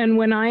 And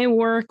when I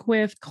work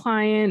with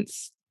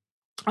clients,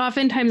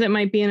 oftentimes it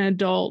might be an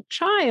adult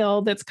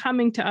child that's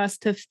coming to us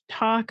to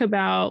talk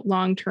about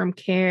long-term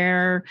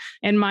care.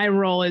 And my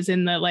role is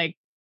in the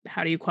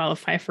how do you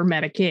qualify for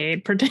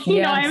Medicaid?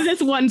 I have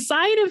this one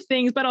side of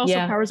things, but also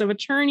powers of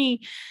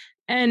attorney.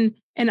 And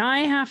I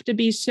have to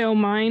be so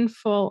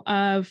mindful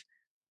of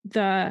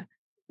the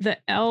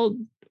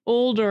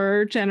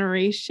older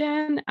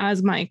generation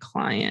as my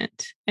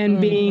client and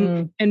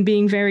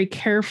being very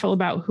careful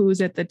about who's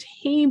at the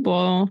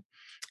table.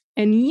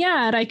 And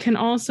yet I can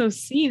also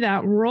see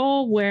that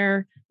role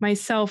where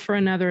myself or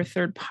another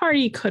third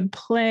party could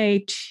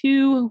play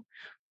to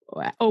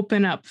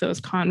open up those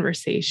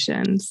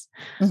conversations.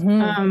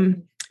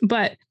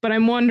 But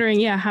I'm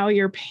wondering, how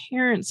your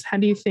parents, how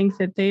do you think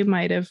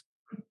that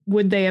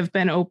would they have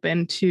been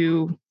open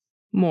to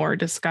more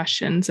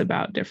discussions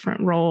about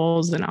different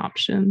roles and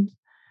options?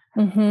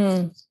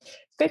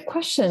 Good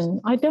question.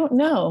 I don't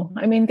know.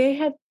 I mean, they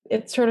had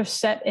it sort of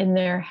set in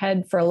their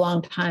head for a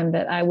long time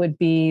that I would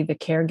be the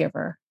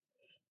caregiver.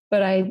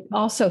 But I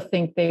also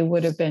think they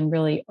would have been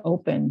really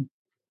open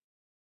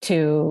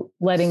to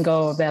letting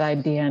go of that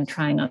idea and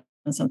trying on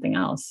something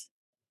else.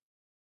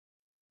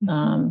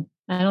 I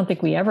don't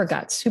think we ever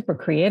got super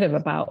creative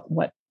about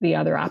what the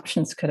other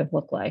options could have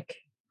looked like.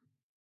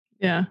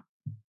 Yeah.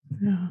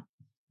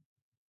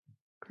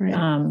 Great.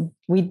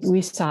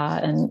 We saw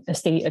an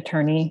estate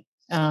attorney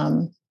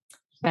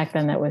back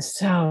then that was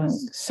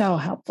so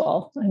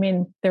helpful. I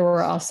mean, there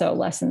were also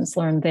lessons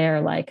learned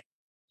there, like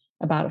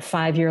about a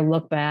 5-year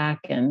look back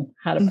and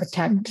how to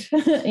protect,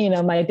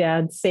 my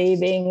dad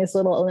saving his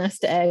little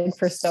nest egg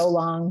for so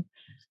long,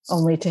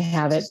 only to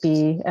have it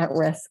be at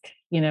risk,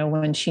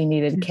 when she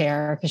needed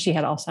care because she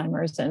had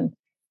Alzheimer's. And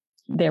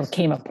there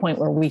came a point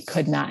where we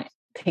could not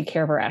take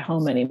care of her at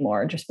home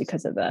anymore just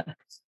because of the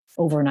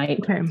overnight.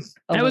 Okay.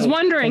 I was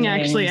wondering,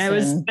 actually, I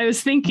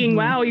was thinking,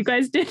 wow, you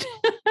guys did,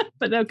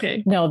 but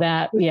okay. No,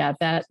 that we had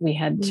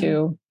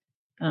to,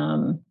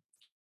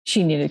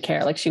 she needed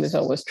care. Like she was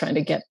always trying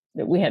to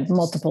we had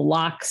multiple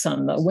locks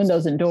on the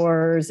windows and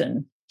doors,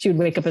 and she would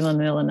wake up in the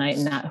middle of the night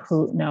and not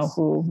know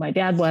who my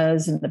dad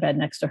was in the bed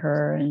next to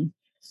her, and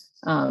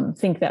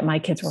think that my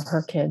kids were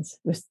her kids.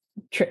 It was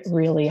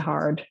really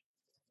hard.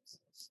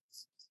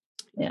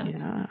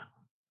 Yeah.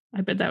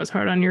 I bet that was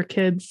hard on your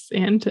kids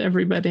and to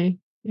everybody.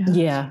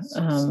 Yeah.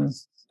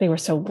 They were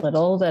so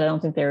little that I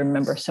don't think they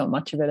remember so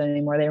much of it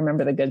anymore. They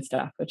remember the good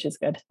stuff, which is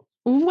good.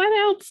 What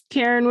else,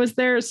 Karen, was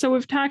there? So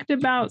we've talked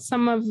about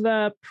some of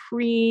the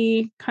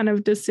pre kind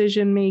of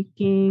decision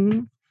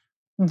making.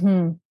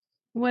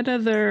 What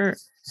other?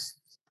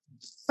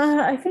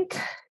 I think,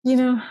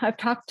 I've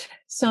talked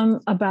some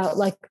about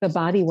like the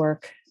body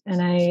work,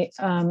 and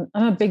I'm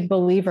a big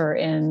believer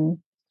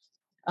in,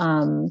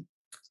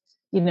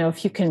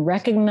 if you can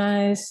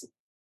recognize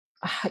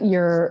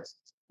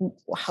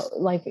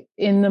like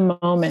in the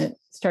moment,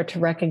 start to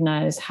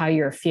recognize how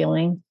you're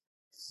feeling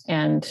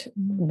and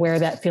where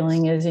that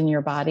feeling is in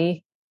your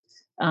body,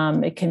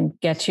 it can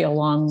get you a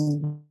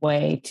long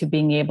way to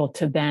being able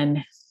to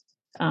then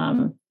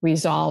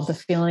resolve the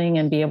feeling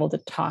and be able to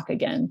talk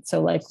again.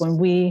 So like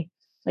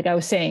like I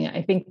was saying,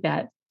 I think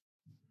that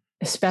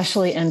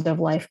especially end of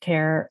life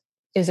care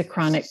is a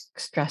chronic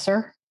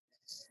stressor.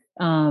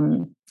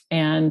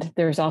 And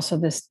there's also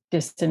this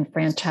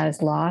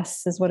disenfranchised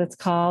loss is what it's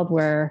called,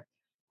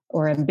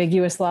 or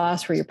ambiguous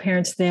loss where your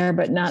parents there,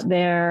 but not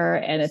there.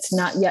 And it's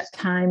not yet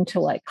time to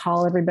like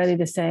call everybody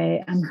to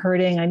say, I'm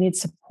hurting, I need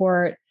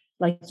support,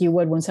 like you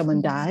would when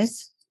someone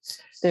dies.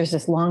 There's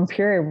this long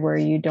period where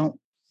you don't,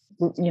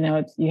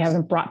 you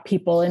haven't brought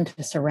people in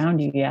to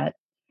surround you yet.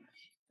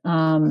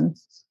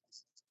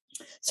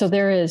 So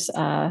there's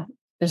a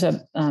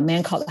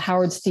man called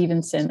Howard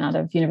Stevenson out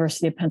of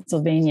University of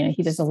Pennsylvania.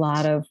 He does a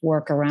lot of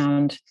work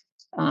around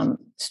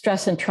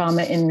stress and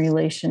trauma in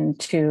relation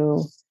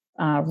to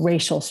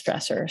racial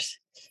stressors.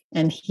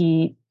 And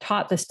he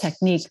taught this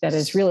technique that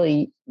is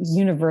really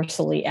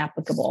universally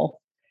applicable,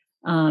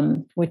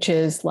 which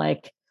is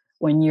like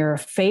when you're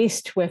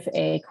faced with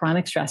a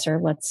chronic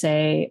stressor, let's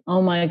say,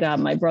 oh my God,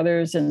 my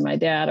brothers and my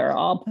dad are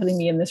all putting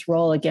me in this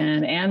role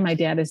again, and my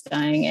dad is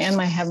dying, and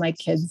I have my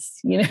kids,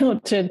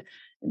 to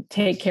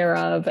take care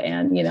of,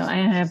 and, I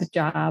have a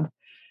job,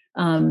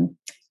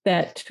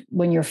 that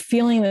when you're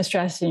feeling the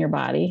stress in your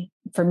body,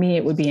 for me,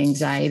 it would be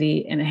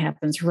anxiety, and it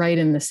happens right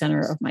in the center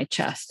of my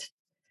chest.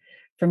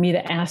 For me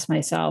to ask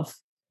myself,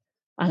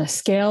 on a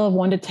scale of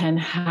 1 to 10,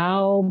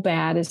 how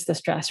bad is the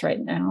stress right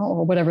now,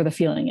 or whatever the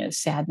feeling is,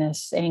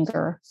 sadness,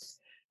 anger.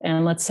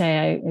 And let's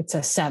say it's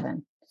a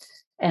 7.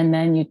 And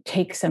then you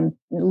take some,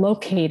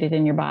 locate it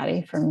in your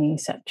body, for me,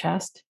 set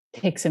chest,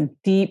 take some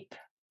deep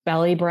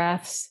belly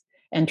breaths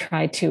and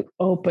try to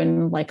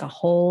open like a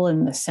hole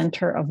in the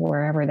center of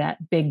wherever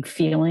that big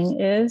feeling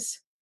is.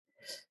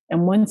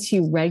 And once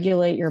you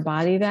regulate your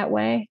body that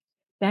way,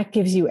 that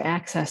gives you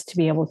access to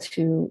be able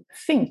to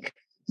think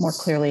more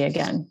clearly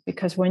again.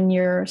 Because when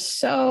you're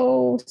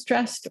so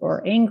stressed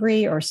or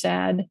angry or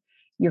sad,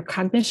 your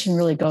cognition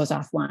really goes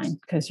offline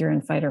because you're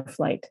in fight or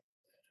flight.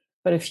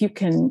 But if you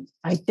can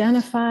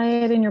identify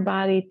it in your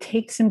body,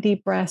 take some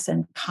deep breaths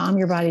and calm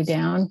your body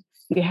down,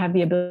 you have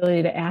the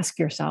ability to ask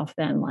yourself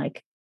then,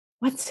 like,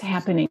 what's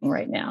happening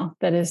right now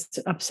that is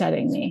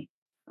upsetting me?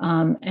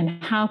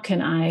 And how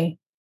can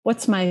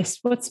what's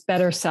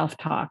better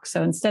self-talk?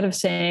 So instead of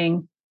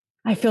saying,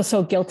 I feel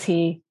so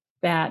guilty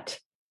that,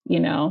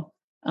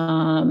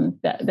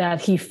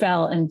 that he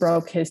fell and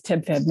broke his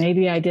tib fib,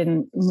 maybe I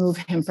didn't move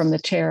him from the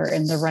chair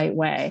in the right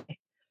way.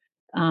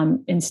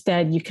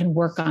 Instead, you can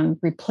work on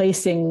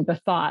replacing the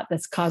thought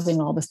that's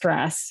causing all the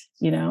stress.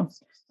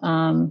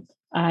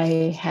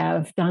 I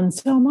have done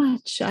so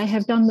much. I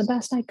have done the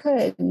best I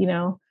could,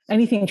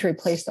 anything to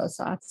replace those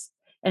thoughts.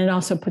 And it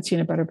also puts you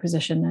in a better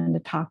position then to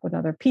talk with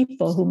other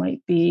people who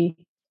might be,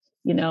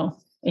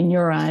 in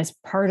your eyes,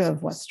 part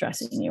of what's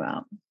stressing you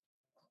out.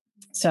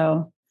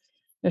 So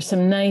there's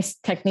some nice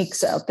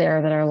techniques out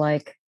there that are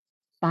like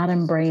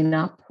bottom brain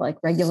up, like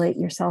regulate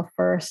yourself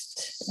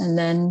first and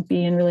then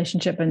be in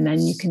relationship, and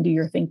then you can do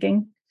your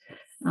thinking.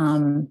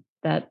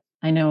 That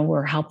I know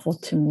were helpful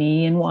to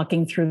me in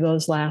walking through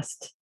those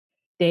last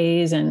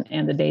days and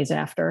the days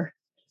after,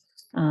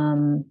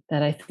 that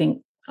I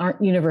think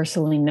aren't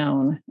universally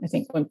known. I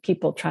think when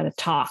people try to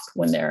talk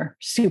when they're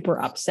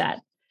super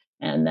upset,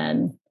 and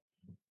then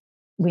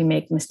we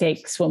make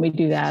mistakes when we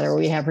do that, or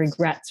we have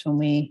regrets when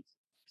we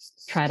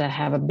try to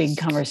have a big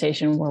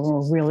conversation where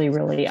we're really,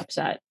 really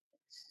upset.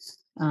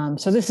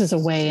 So this is a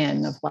way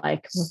in of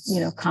like,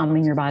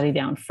 calming your body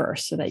down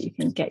first so that you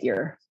can get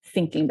your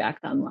thinking back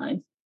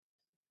online.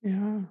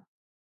 Yeah.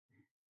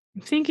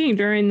 I'm thinking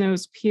during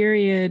those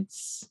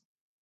periods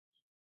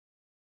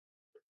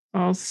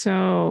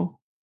also,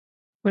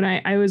 when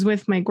I was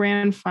with my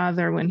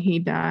grandfather when he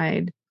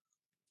died,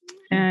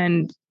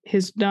 and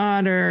his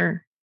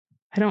daughter,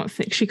 I don't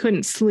think she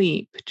couldn't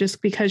sleep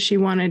just because she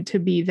wanted to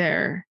be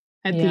there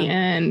at the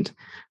end.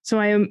 So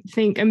I'm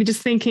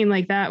just thinking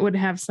like that would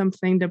have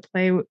something to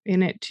play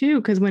in it too,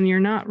 because when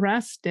you're not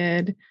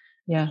rested,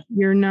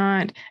 you're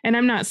not, and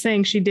I'm not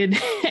saying she did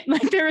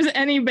like there was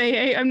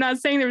any I'm not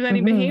saying there was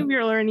any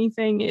behavioral or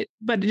anything,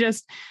 but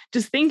just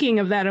thinking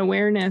of that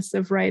awareness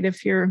of, right,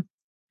 if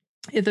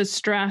the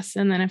stress,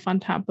 and then if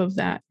on top of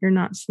that you're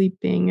not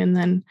sleeping, and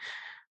then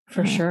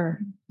for sure,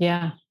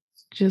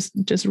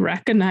 just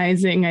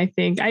recognizing. I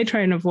think I try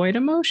and avoid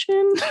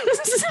emotion,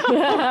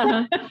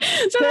 so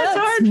that's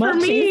hard for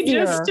me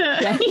easier. Just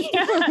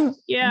to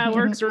it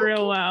works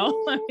real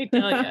well, let me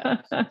tell you.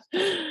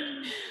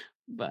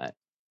 But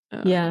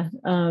that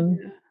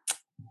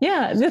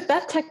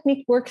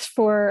technique works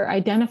for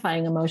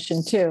identifying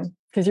emotion too,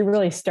 because you're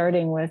really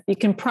starting with, you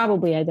can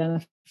probably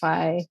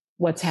identify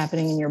what's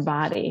happening in your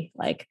body,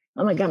 like,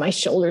 oh my God, my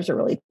shoulders are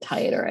really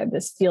tight, or I have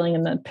this feeling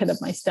in the pit of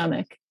my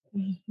stomach.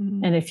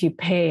 And if you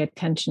pay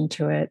attention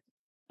to it,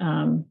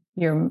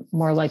 you're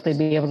more likely to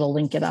be able to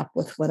link it up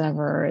with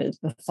whatever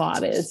the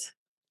thought is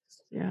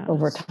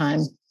over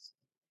time.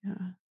 Yeah.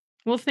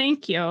 Well,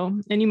 thank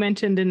you. And you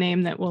mentioned a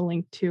name that we'll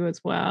link to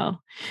as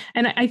well.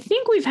 And I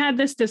think we've had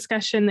this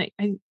discussion that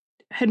I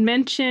had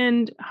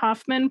mentioned,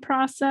 Hoffman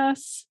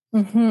process.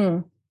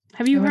 Mm-hmm.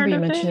 Have you heard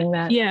of mentioning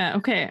that? Yeah.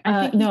 Okay.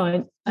 I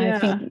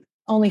think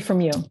only from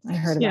you. I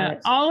heard about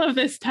it. All of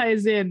this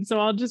ties in. So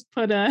I'll just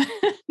put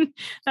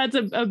that's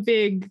a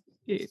big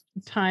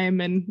time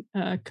and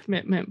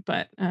commitment,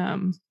 but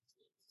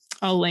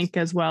I'll link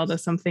as well to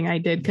something I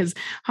did, because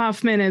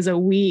Hoffman is a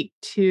week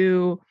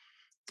to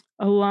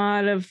a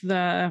lot of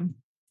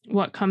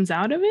what comes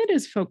out of it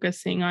is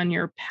focusing on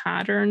your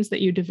patterns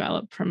that you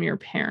develop from your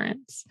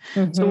parents.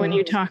 Mm-hmm. So when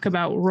you talk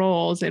about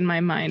roles, in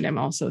my mind, I'm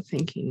also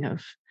thinking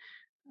of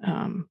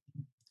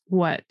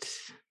what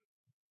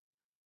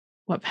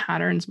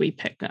patterns we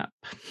pick up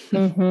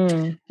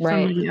from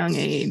a young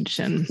age.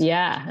 And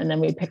then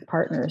we pick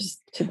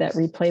partners that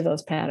replay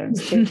those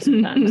patterns too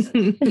sometimes.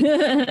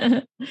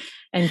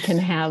 And can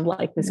have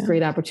like this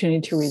great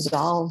opportunity to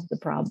resolve the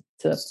problem,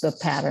 the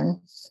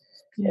pattern,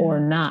 or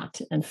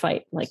not, and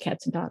fight like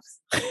cats and dogs.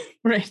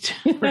 Right.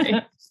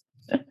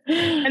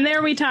 And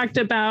there we talked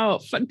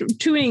about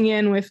tuning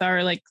in with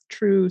our like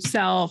true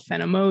self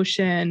and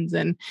emotions,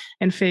 and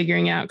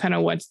figuring out kind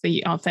of what's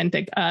the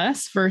authentic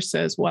us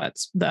versus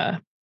what's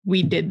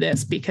we did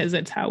this because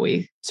it's how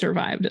we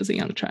survived as a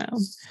young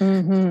child.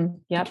 Mm-hmm.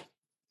 Yep.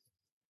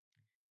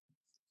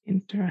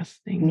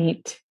 Interesting.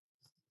 Neat.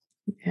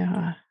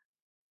 Yeah.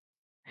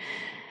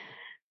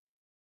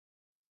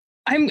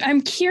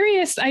 I'm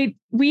curious.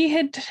 We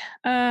had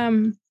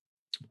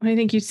I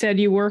think you said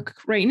you work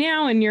right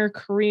now in your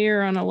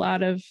career on a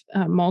lot of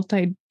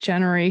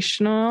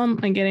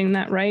multi-generational, and getting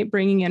that right,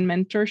 bringing in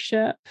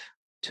mentorship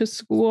to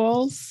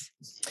schools.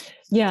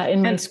 Yeah,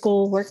 in my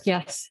school work,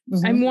 yes.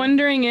 Mm-hmm. I'm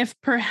wondering if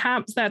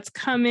perhaps that's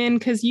come in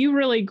because you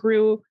really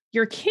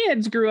your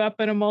kids grew up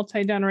in a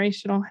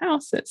multi-generational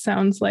house, it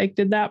sounds like.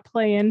 Did that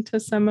play into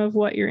some of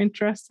what you're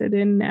interested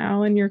in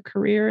now in your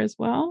career as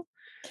well?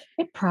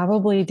 It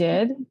probably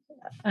did.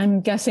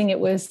 I'm guessing it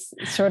was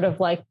sort of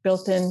like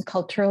built in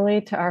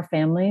culturally to our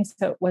family.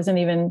 So it wasn't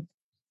even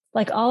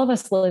like all of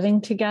us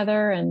living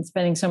together and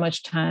spending so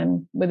much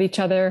time with each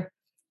other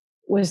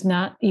was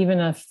not even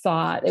a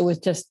thought. It was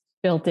just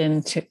built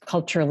into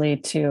culturally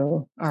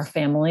to our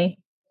family.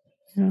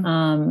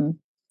 Yeah.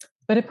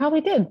 But it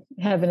probably did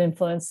have an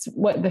influence.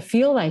 What the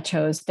field I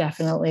chose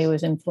definitely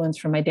was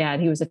influenced from my dad.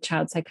 He was a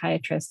child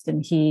psychiatrist,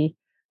 and he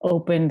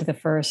opened the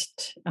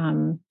first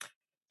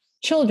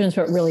children's,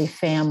 but really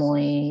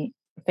family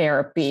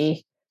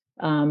therapy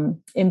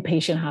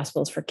inpatient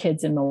hospitals for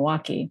kids in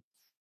Milwaukee.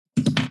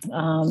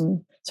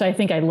 So I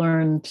think I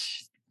learned,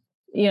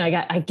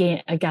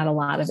 I got a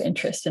lot of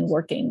interest in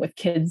working with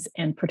kids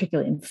and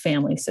particularly in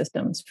family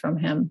systems from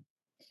him.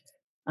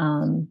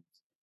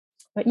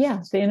 But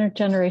yeah, the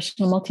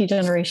intergenerational,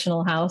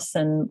 multi-generational house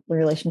and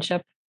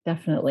relationship,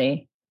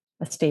 definitely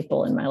a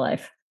staple in my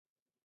life.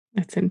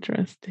 That's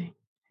interesting.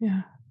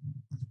 Yeah.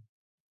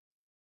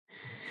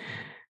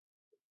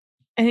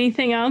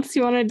 Anything else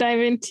you want to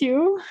dive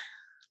into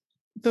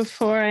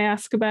before I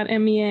ask about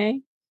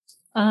MEA?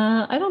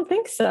 I don't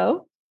think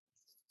so.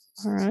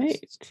 All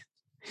right.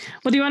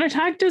 Well, do you want to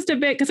talk just a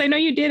bit? Because I know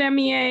you did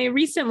MEA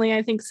recently,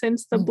 I think,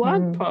 since the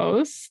blog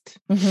post.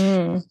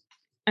 Mm-hmm.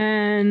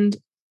 And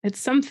it's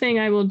something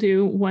I will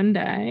do one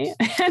day.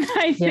 And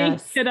I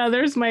think that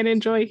others might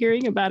enjoy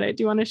hearing about it.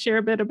 Do you want to share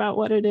a bit about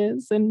what it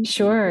is? And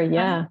Sure,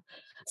 yeah.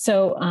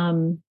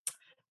 So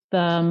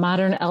the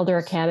Modern Elder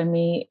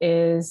Academy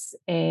is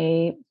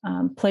a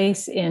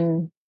place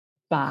in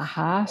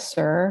Baja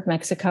Sur,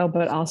 Mexico,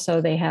 but also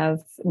they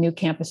have new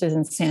campuses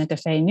in Santa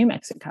Fe, New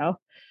Mexico.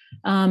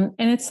 And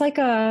it's like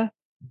a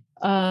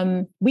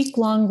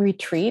week-long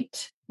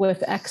retreat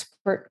with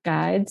expert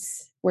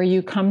guides where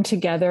you come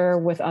together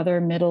with other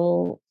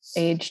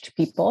middle-aged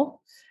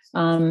people.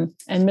 And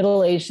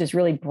middle-aged is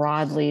really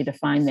broadly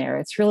defined there.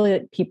 It's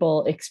really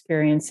people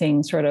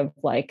experiencing sort of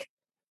like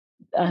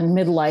a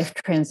midlife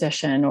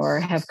transition or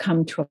have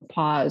come to a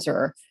pause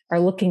or are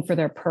looking for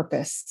their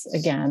purpose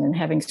again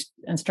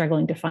and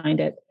struggling to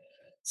find it.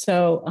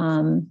 So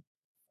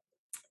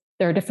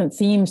there are different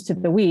themes to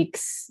the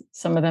weeks.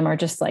 Some of them are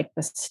just like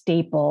the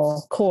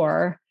staple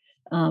core.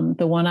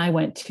 The one I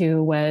went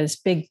to was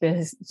big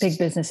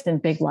business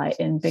and big life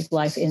in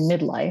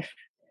midlife.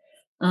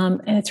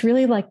 And it's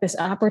really like this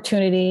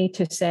opportunity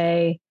to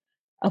say,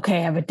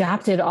 okay, I've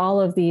adopted all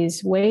of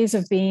these ways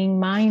of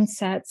being,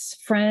 mindsets,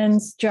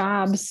 friends,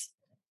 jobs,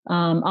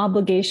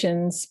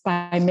 obligations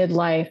by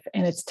midlife,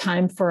 and it's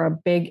time for a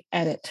big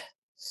edit.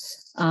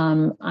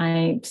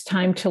 It's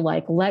time to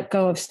like let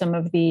go of some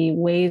of the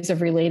ways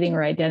of relating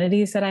or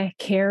identities that I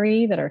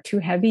carry that are too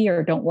heavy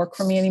or don't work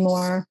for me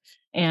anymore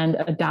and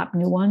adopt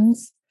new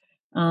ones.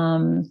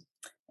 And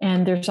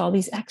there's all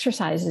these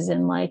exercises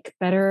in like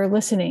better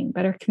listening,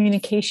 better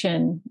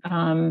communication.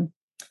 And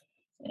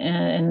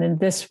in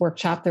this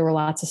workshop, there were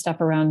lots of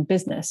stuff around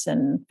business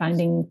and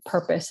finding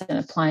purpose and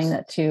applying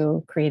that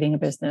to creating a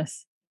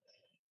business.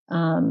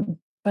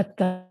 But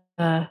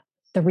the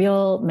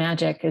real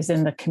magic is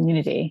in the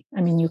community.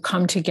 I mean, you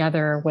come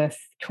together with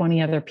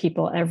 20 other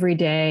people every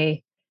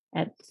day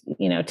at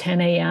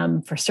 10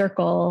 a.m. for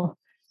circle.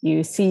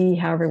 You see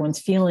how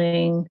everyone's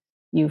feeling.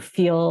 You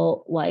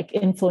feel like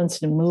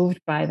influenced and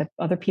moved by the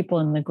other people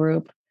in the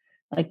group.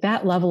 Like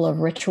that level of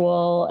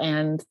ritual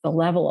and the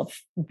level of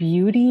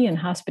beauty and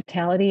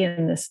hospitality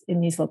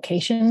in these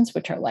locations,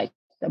 which are like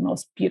the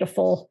most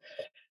beautiful,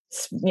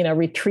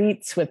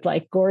 retreats with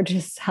like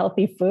gorgeous,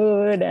 healthy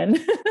food and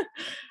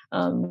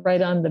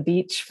right on the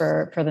beach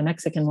for the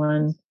Mexican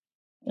one,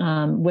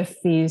 with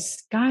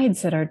these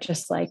guides that are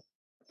just like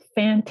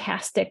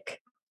fantastic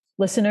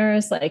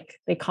listeners. Like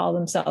they call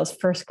themselves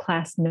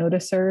first-class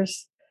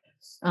noticers,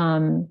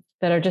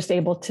 that are just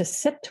able to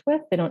sit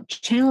with. They don't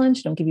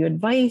challenge, don't give you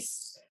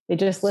advice. They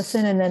just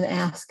listen and then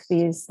ask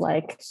these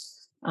like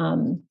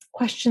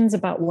questions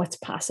about what's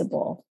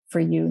possible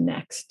for you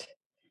next.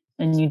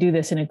 And you do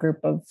this in a group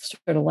of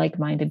sort of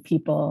like-minded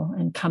people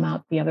and come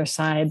out the other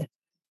side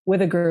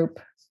with a group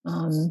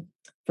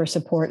for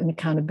support and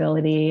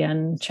accountability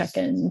and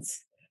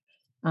check-ins,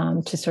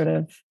 to sort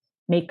of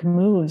make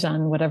moves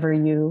on whatever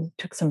you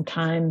took some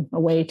time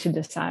away to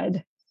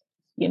decide,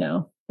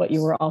 what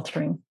you were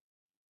altering.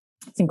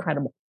 It's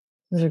incredible.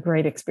 It was a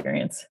great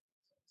experience.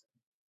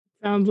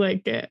 Sounds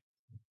like it.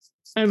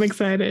 I'm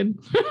excited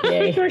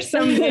for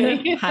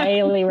someday.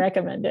 Highly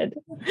recommended.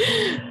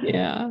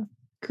 Yeah,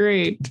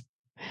 great.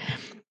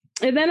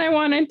 And then I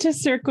wanted to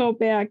circle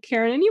back,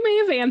 Karen, and you may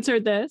have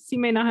answered this. You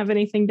may not have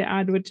anything to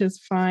add, which is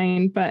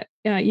fine. But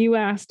you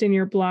asked in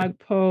your blog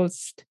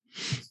post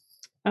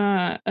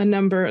a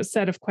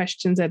set of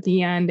questions at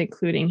the end,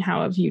 including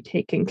how have you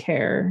taken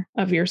care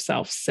of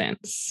yourself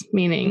since,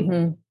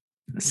 meaning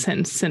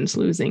since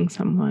losing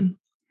someone.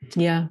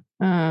 Yeah.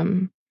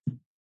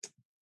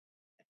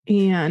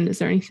 And is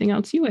there anything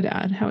else you would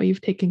add, how you've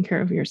taken care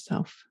of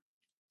yourself?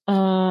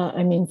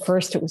 I mean,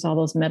 first it was all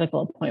those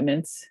medical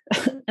appointments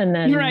and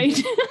then,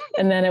 Right.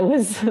 and then it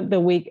was the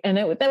week, and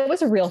that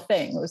was a real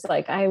thing. It was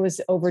like, I was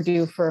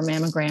overdue for a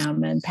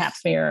mammogram and pap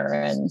smear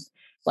and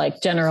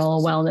like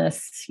general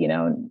wellness,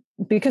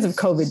 because of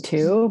COVID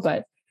too.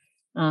 But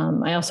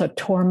I also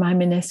tore my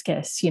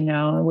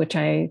meniscus, which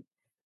I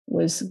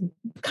was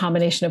a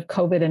combination of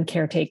COVID and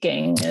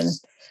caretaking.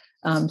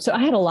 And so I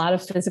had a lot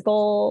of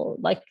physical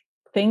like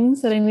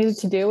things that I needed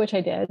to do, which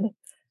I did.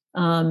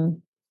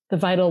 The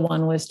vital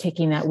one was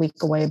taking that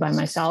week away by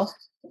myself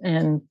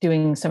and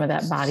doing some of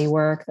that body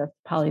work, the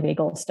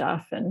polyvagal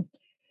stuff. And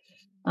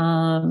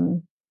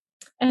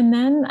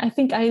then I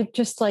think I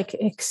just like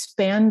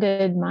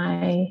expanded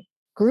my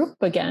group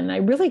again. I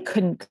really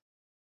couldn't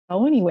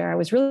go anywhere. I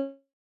was really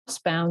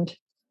bound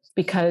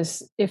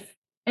because if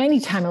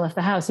anytime I left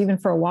the house, even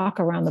for a walk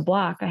around the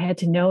block, I had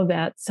to know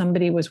that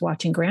somebody was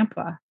watching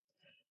grandpa.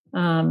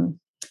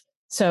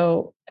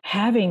 So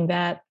having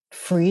that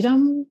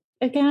freedom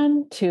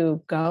again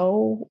to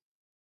go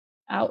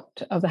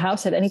out of the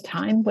house at any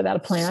time without a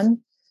plan,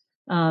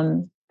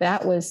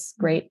 that was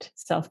great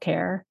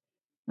self-care.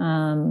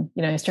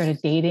 I started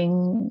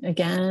dating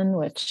again,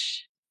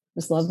 which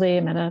was lovely.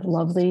 I met a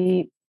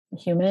lovely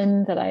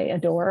human that I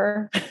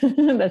adore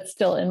that's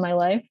still in my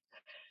life.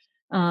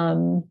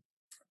 I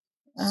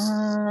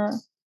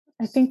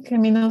think,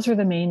 those were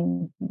the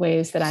main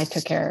ways that I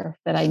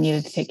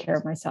needed to take care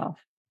of myself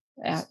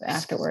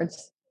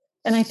afterwards.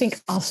 And I think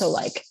also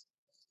like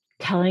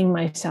telling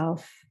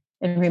myself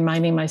and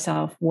reminding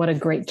myself what a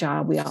great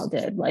job we all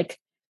did. Like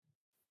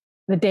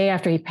the day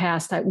after he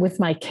passed, with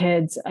my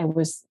kids,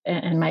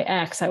 and my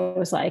ex, I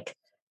was like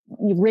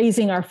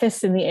raising our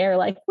fists in the air,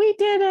 like, we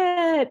did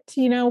it.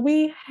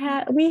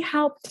 We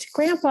helped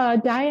grandpa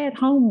die at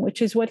home,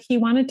 which is what he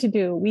wanted to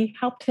do. We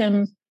helped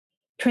him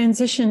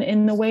transition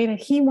in the way that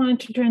he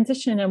wanted to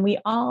transition. And we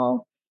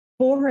all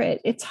bore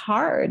it. It's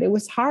hard. It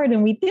was hard.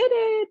 And we did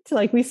it.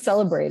 Like we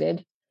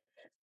celebrated.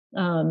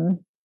 Because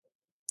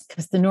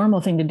the normal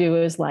thing to do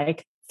is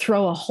like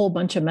throw a whole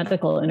bunch of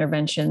medical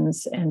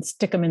interventions and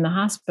stick him in the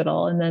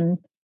hospital. And then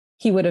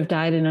he would have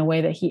died in a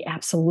way that he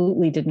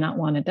absolutely did not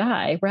want to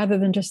die, rather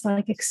than just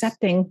like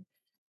accepting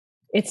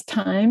it's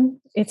time.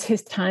 It's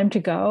his time to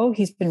go.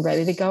 He's been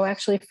ready to go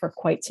actually for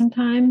quite some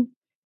time.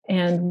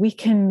 And we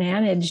can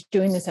manage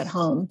doing this at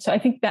home. So I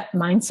think that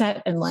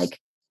mindset and like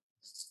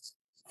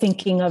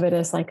thinking of it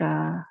as like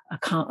a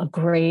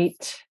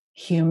great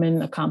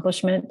human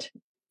accomplishment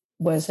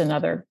was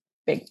another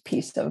big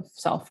piece of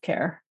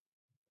self-care.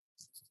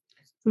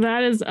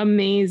 That is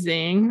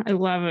amazing. I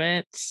love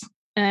it.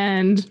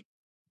 And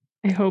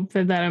I hope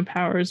that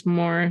empowers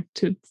more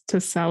to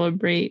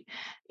celebrate.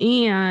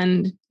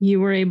 And you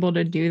were able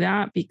to do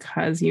that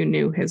because you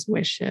knew his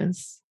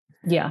wishes.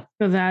 Yeah.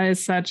 So that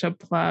is such a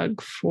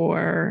plug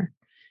for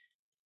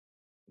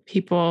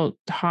people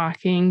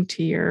talking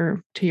to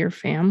your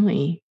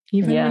family,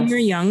 even when you're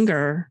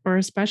younger, or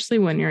especially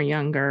when you're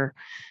younger,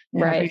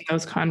 having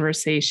those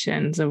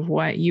conversations of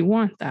what you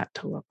want that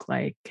to look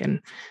like.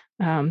 And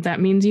that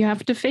means you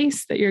have to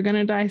face that you're going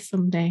to die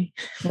someday.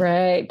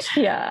 Right.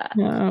 Yeah.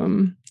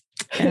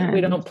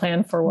 We don't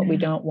plan for what we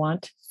don't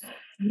want.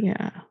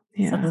 Yeah.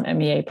 Some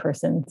MEA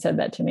person said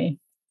that to me.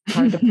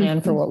 Hard to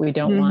plan for what we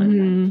don't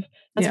want.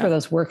 That's where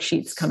those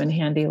worksheets come in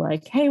handy.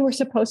 Like, hey, we're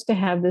supposed to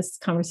have this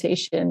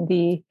conversation.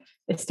 The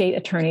estate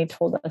attorney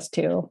told us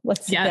to.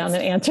 Let's sit down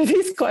and answer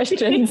these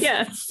questions.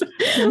 Yes.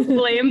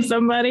 Blame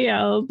somebody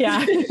else.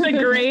 Yeah. It's a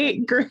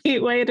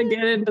great way to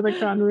get into the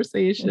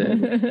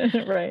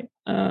conversation. Right.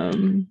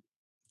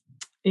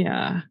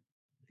 Yeah.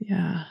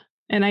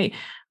 And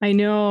I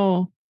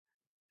know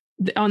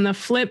on the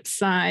flip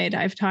side,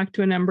 I've talked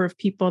to a number of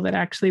people that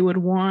actually would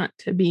want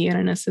to be in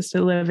an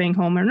assisted living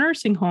home or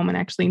nursing home and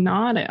actually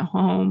not at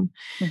home.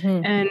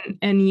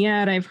 And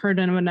yet I've heard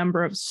of a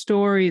number of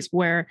stories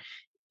where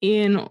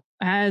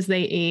as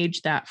they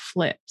age, that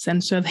flips.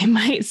 And so they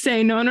might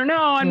say, no,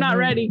 I'm not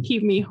ready.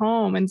 Keep me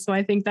home. And so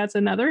I think that's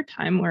another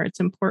time where it's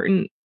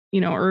important,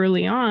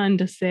 early on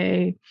to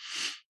say,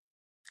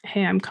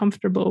 hey, I'm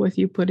comfortable with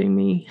you putting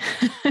me,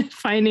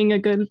 finding a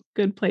good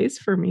place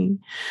for me,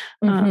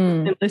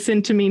 and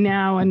listen to me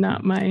now and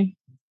not my,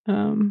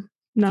 not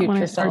future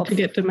when I start to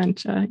get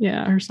dementia.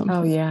 Yeah. Or something.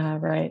 Oh yeah.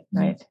 Right.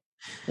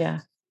 Yeah.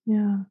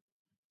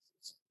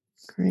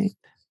 Great.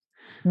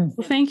 Well,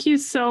 thank you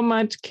so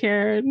much,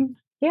 Karen.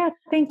 Yeah.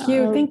 Thank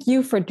you. Thank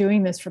you for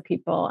doing this for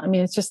people. I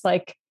mean, it's just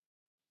like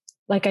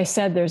I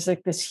said, there's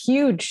like this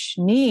huge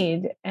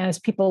need as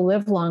people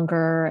live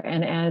longer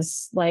and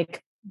as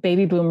like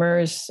baby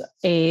boomers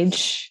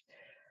age,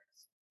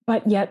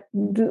 but yet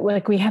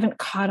like we haven't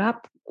caught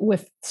up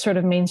with sort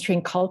of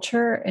mainstream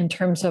culture in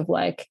terms of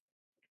like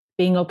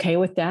being okay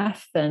with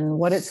death and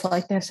what it's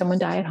like to have someone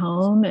die at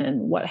home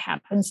and what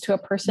happens to a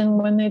person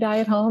when they die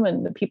at home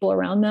and the people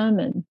around them.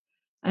 And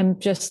I'm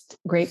just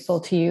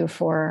grateful to you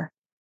for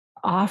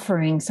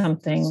offering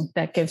something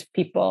that gives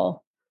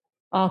people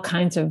all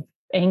kinds of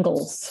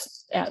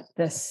angles at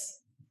this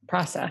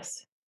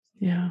process.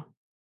 Yeah.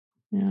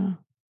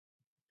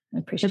 I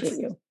appreciate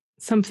you.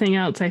 Something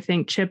else I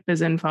think Chip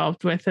is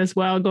involved with as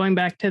well, going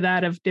back to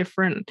that of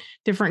different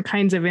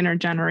kinds of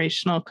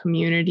intergenerational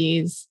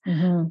communities.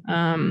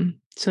 Mm-hmm.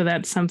 So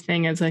that's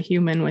something as a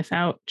human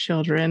without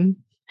children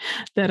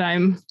that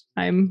I'm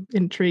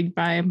intrigued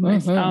by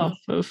myself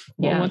of,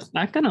 what's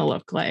that going to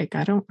look like?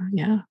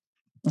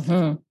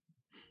 Mm-hmm.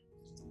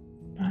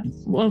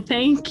 Well,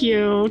 thank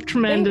you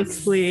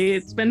tremendously.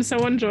 Thanks. It's been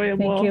so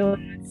enjoyable. Thank you.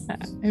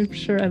 I'm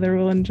sure Heather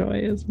will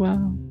enjoy as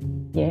well.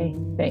 Yay.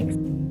 Thanks.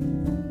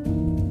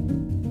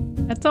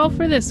 That's all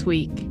for this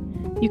week.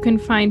 You can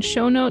find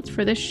show notes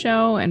for this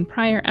show and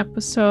prior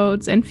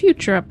episodes and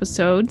future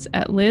episodes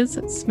at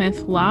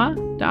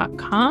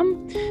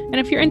lizsmithlaw.com. And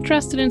if you're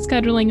interested in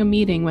scheduling a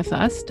meeting with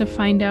us to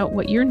find out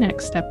what your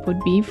next step would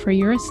be for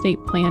your estate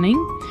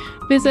planning,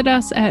 visit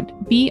us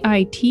at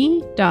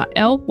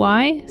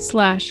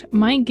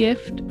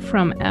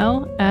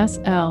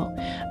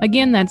bit.ly/mygiftfromLSL.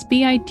 Again, that's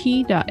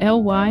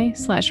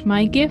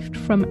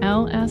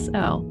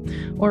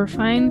bit.ly/mygiftfromLSL. Or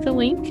find the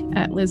link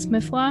at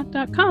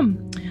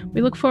lizsmithlaw.com.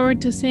 We look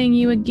forward to seeing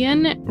you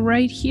again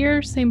right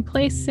here, same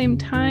place, same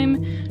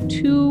time,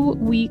 2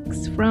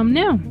 weeks from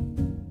now.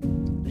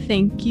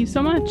 Thank you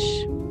so much.